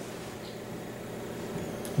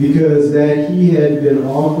 Because that he had been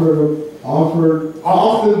often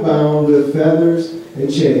bound with feathers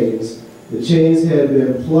and chains. The chains had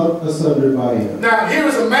been plucked asunder by him. Now here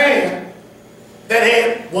is a man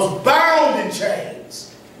that was bound in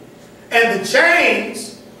chains. And the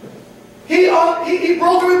chains, he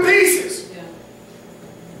broke them in pieces. Yeah.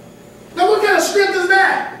 Now what kind of strength is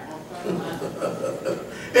that?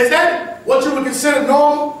 Is that what you would consider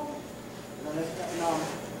normal? No, that's not normal.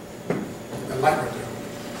 That light right there.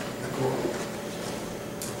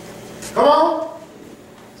 Come on.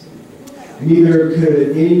 Neither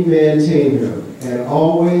could any man tame him. And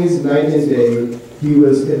always, night and day, he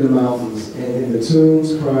was in the mountains and in the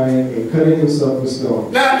tombs crying and cutting himself with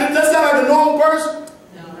stones. Now, that's not like a normal person.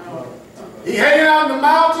 No. He's hanging out in the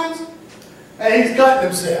mountains and he's cutting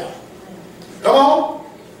himself. Come on.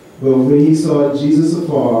 But when he saw Jesus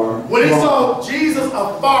afar, When he saw Jesus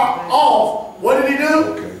afar off, what did he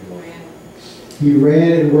do? he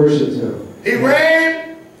ran and worshipped him. He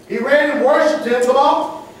ran and worshipped him. Come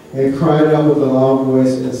on. And cried out with a loud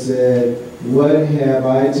voice and said, What have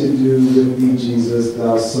I to do with thee, Jesus,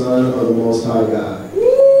 thou Son of the Most High God?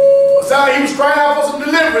 Woo! Sound like he was crying out for some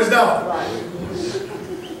deliverance, though. Right.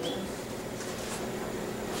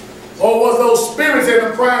 Or was those spirits in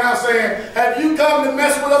them crying out saying, have you come to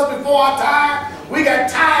mess with us before our time? We got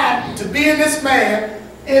time to be in this man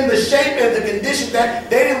in the shape and the condition that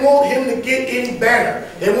they didn't want him to get any better.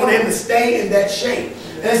 They wanted him to stay in that shape.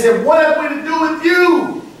 And they said, what have we to do with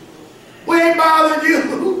you? We ain't bothering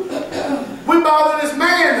you. We bothering this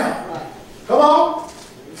man now. Come on.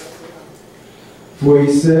 For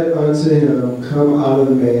he said unto him, Come out of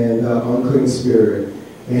the man, thou unclean spirit.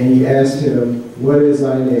 And he asked him, What is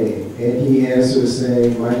thy name? And he answered,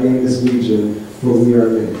 saying, My name is Legion, for we are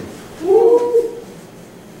many. Woo.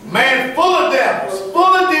 Man full of devils, full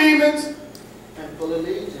of demons. And full of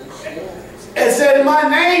legions. Yeah. And said, my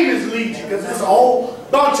name is Legion, because there's a whole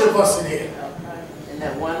bunch of us in here. In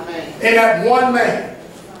that one man. In that one man.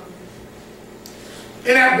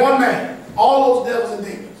 In that one man. All those devils and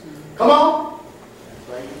demons. Come on.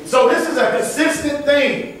 So this is a consistent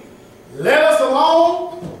thing. Let us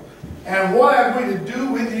alone. And what have we to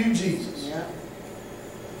do with you, Jesus? Yeah.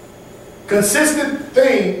 Consistent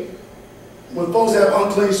thing when folks have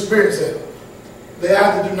unclean spirits in them. They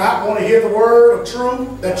either do not want to hear the word of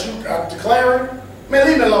truth that you are declaring. Man,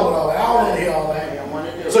 leave me alone with all that. I don't want to hear all that. I don't want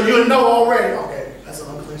to do it. So you know already, okay, that's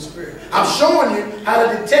an unclean spirit. I'm showing you how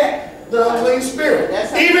to detect the unclean spirit.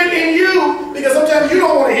 Even in you, because sometimes you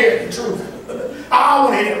don't want to hear the truth. I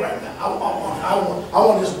want to hear it right now. I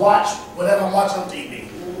want to just watch whatever I'm watching on TV.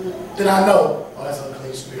 Then I know, oh, that's an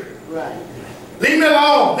unclean spirit. Right. Leave me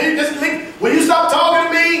alone. Will you stop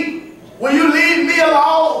talking to me? Will you leave me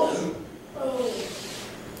alone?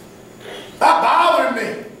 Stop bothering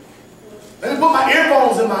me. Let me put my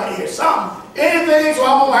earphones in my ear. Something. Anything so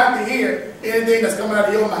I won't have to hear anything that's coming out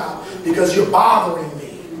of your mouth because you're bothering me.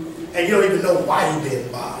 And you don't even know why you've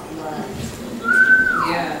been bothered. Right.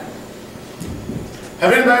 Yeah.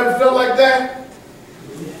 Have anybody ever felt like that?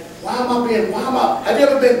 Have you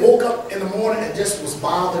ever been woke up in the morning and just was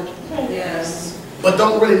bothered? Yes. But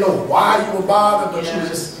don't really know why you were bothered, but you were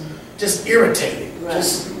just irritated. Right.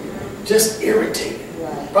 Just irritated.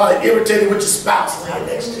 Right. Probably irritated with your spouse laying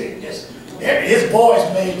next to you. Just his voice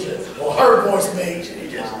made you, or her voice made you. You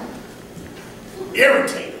just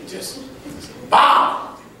irritated, just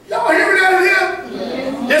bothered. Y'all hearing that in here?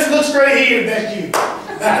 Yeah. Just look straight here, that's you.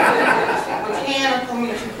 But you can't come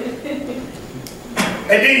here.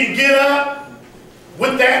 And then you get up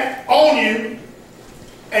with that on you,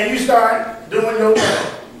 and you start doing your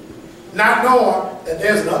work, not knowing that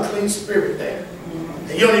there's an unclean spirit there,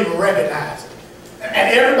 and you don't even recognize it.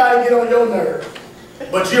 And everybody get on your nerve,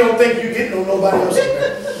 but you don't think you're getting on nobody else's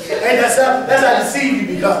nerve. And that's how deceived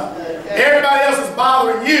you become. Everybody else is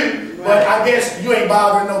bothering you, but I guess you ain't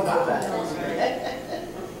bothering nobody.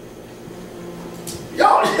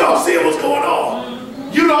 Y'all see what's going on?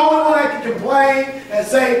 You're the only one that can complain and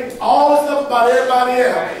say all the stuff about everybody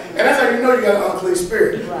else. And that's how you know you got an unclean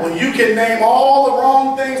spirit. When you can name all the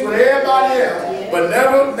wrong things with everybody else, but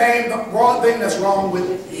never name the wrong thing that's wrong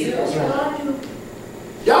with you.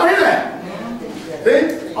 Y'all hear that?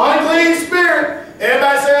 See? Unclean spirit.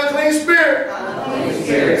 Everybody say unclean spirit. Unclean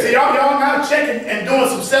spirit. See, y'all now checking and doing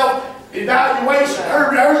some self-evaluation. I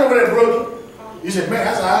heard over there, brother. You said, man,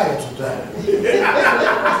 that's how I am sometimes.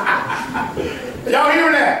 Y'all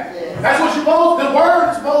hearing that? That's what you're supposed to, the word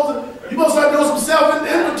is supposed to, you're supposed to start doing some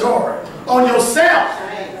self-inventory on yourself.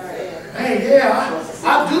 Hey, yeah, I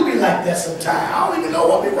do be like that sometimes. I don't even know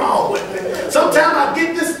what be wrong with me. Sometimes I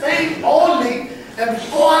get this thing on me, and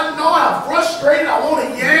before I know it, I'm frustrated. I want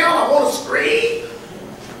to yell. I want to scream.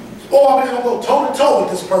 Or I'm just going to go toe-to-toe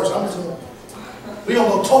with this person. We're going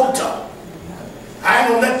to go toe-to-toe. I ain't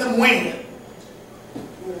going to let them win.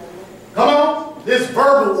 Come on. This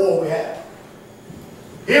verbal war we have.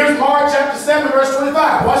 Here's Mark chapter 7, verse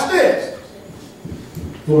 25. Watch this.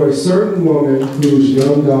 For a certain woman whose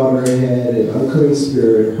young daughter had an unclean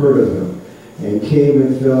spirit heard of him, and came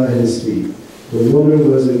and fell at his feet. The woman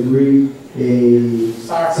was a Greek, a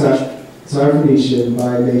Syrophoenician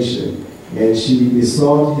by nation, and she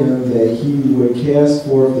besought him that he would cast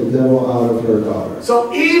forth the devil out of her daughter.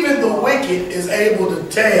 So even the wicked is able to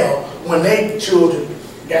tell when they children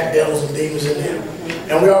got devils and demons in them.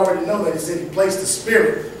 And we already know that he said he placed the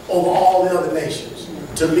spirit over all the other nations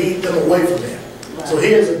to lead them away from him. So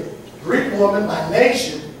here's a Greek woman by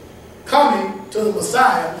nation coming to the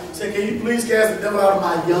Messiah, saying, can you please cast the devil out of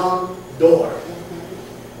my young daughter?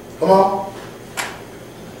 Come on.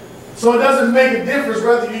 So it doesn't make a difference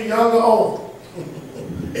whether you're young or old.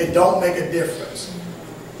 It don't make a difference.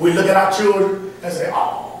 We look at our children and say,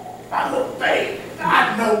 oh, my little baby.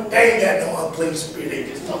 I know they ain't got no unclean spirit. They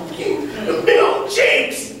just so cute. The big old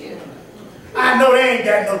cheeks. I know they ain't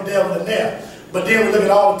got no devil in them. But then we look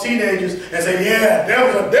at all the teenagers and say, yeah,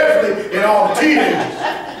 devils are definitely in all the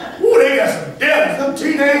teenagers. Woo, they got some devils. Them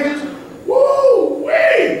teenagers, woo,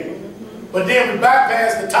 wee. But then we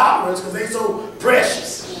bypass the tolerance because they so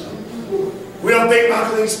precious. We don't think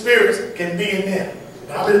unclean spirits can be in them.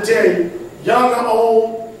 But I'm going to tell you, young or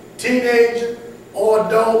old, teenager, or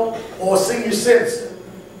adult, or senior citizen,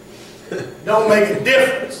 don't make a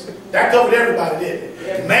difference. That covered everybody, didn't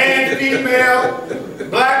it? Man, female,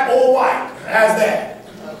 black or white. How's that?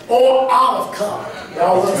 Or olive color.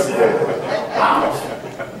 Y'all listen. Olive.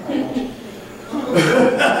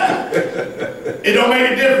 It don't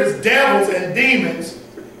make a difference. Devils and demons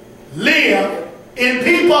live in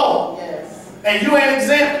people. Yes. And you ain't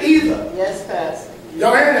exempt either. Yes, Pastor.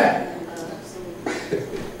 Y'all hear that?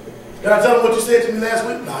 Did I tell them what you said to me last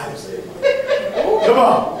week? No, I didn't say it. Come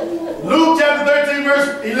on. Luke chapter 13,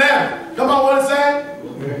 verse 11. Come on, what it say?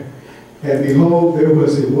 And behold, there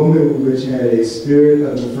was a woman which had a spirit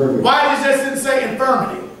of infirmity. Why did it just say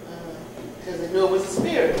infirmity? Because it knew it was a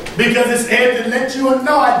spirit. Because it's had to let you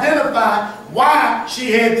know, identify why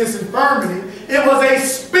she had this infirmity. It was a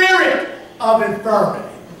spirit of infirmity.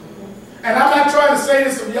 And I'm not trying to say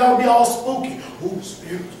this so y'all be all spooky. Ooh,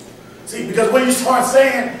 spirit. See, because when you start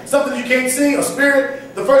saying something you can't see, a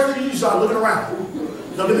spirit, the first thing you start looking around.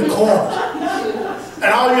 Look in the corners. And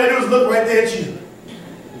all you gotta do is look right there at you.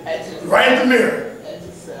 Right in the mirror.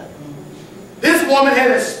 This woman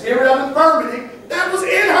had a spirit of infirmity that was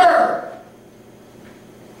in her.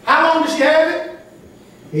 How long did she have it?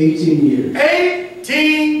 18 years.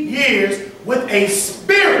 18 years with a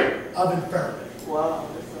spirit of infirmity. Wow,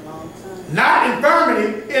 that's a long time. Not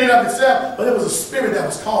infirmity in and of itself, but it was a spirit that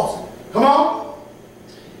was causing it. Come on.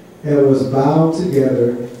 And was bound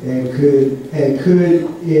together and could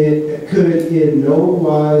in no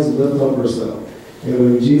wise lift up herself. And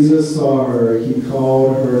when Jesus saw her, he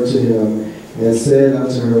called her to him and said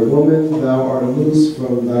unto her, Woman, thou art loose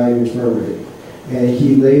from thine infirmity. And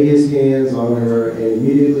he laid his hands on her, and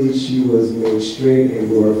immediately she was made straight and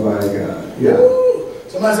glorified God. Yeah.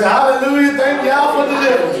 Somebody say, hallelujah, thank y'all for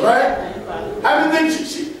deliverance, right? I think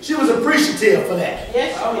she was appreciative for that.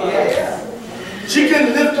 Yes, yes. She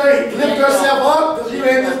couldn't lift herself up because she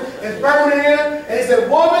had this infirmity in her. And he said,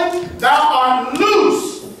 Woman, thou art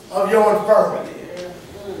loose of your infirmity.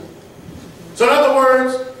 So in other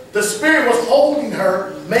words, the spirit was holding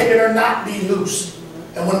her, making her not be loose.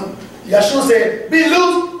 And when Yeshua said, be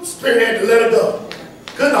loose, the spirit had to let her go.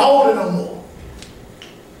 Couldn't hold it no more.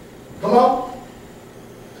 Come on.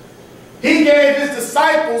 He gave his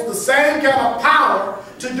disciples the same kind of power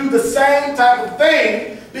to do the same type of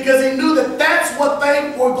thing because he knew that that's what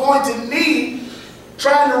they were going to need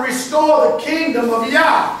trying to restore the kingdom of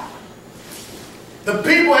Yah. The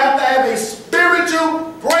people have to have a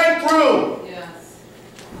spiritual breakthrough. Yes.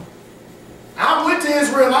 I went to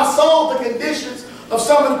Israel and I saw the conditions of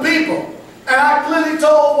some of the people. And I clearly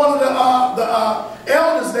told one of the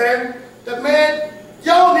elders there that, man,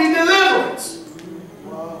 y'all need deliverance.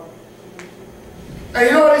 And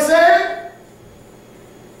you know what they said?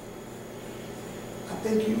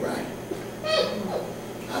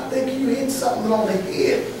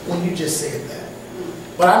 just said that.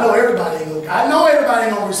 But I know everybody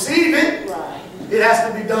ain't gonna receive it. Right. It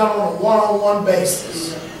has to be done on a one-on-one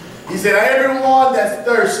basis. He said, everyone that's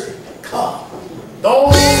thirsty, come.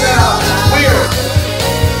 Those that are weary.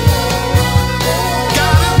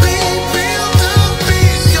 Gotta be built up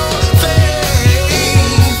in your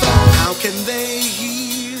faith. How can they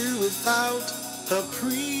hear without a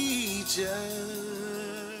preacher?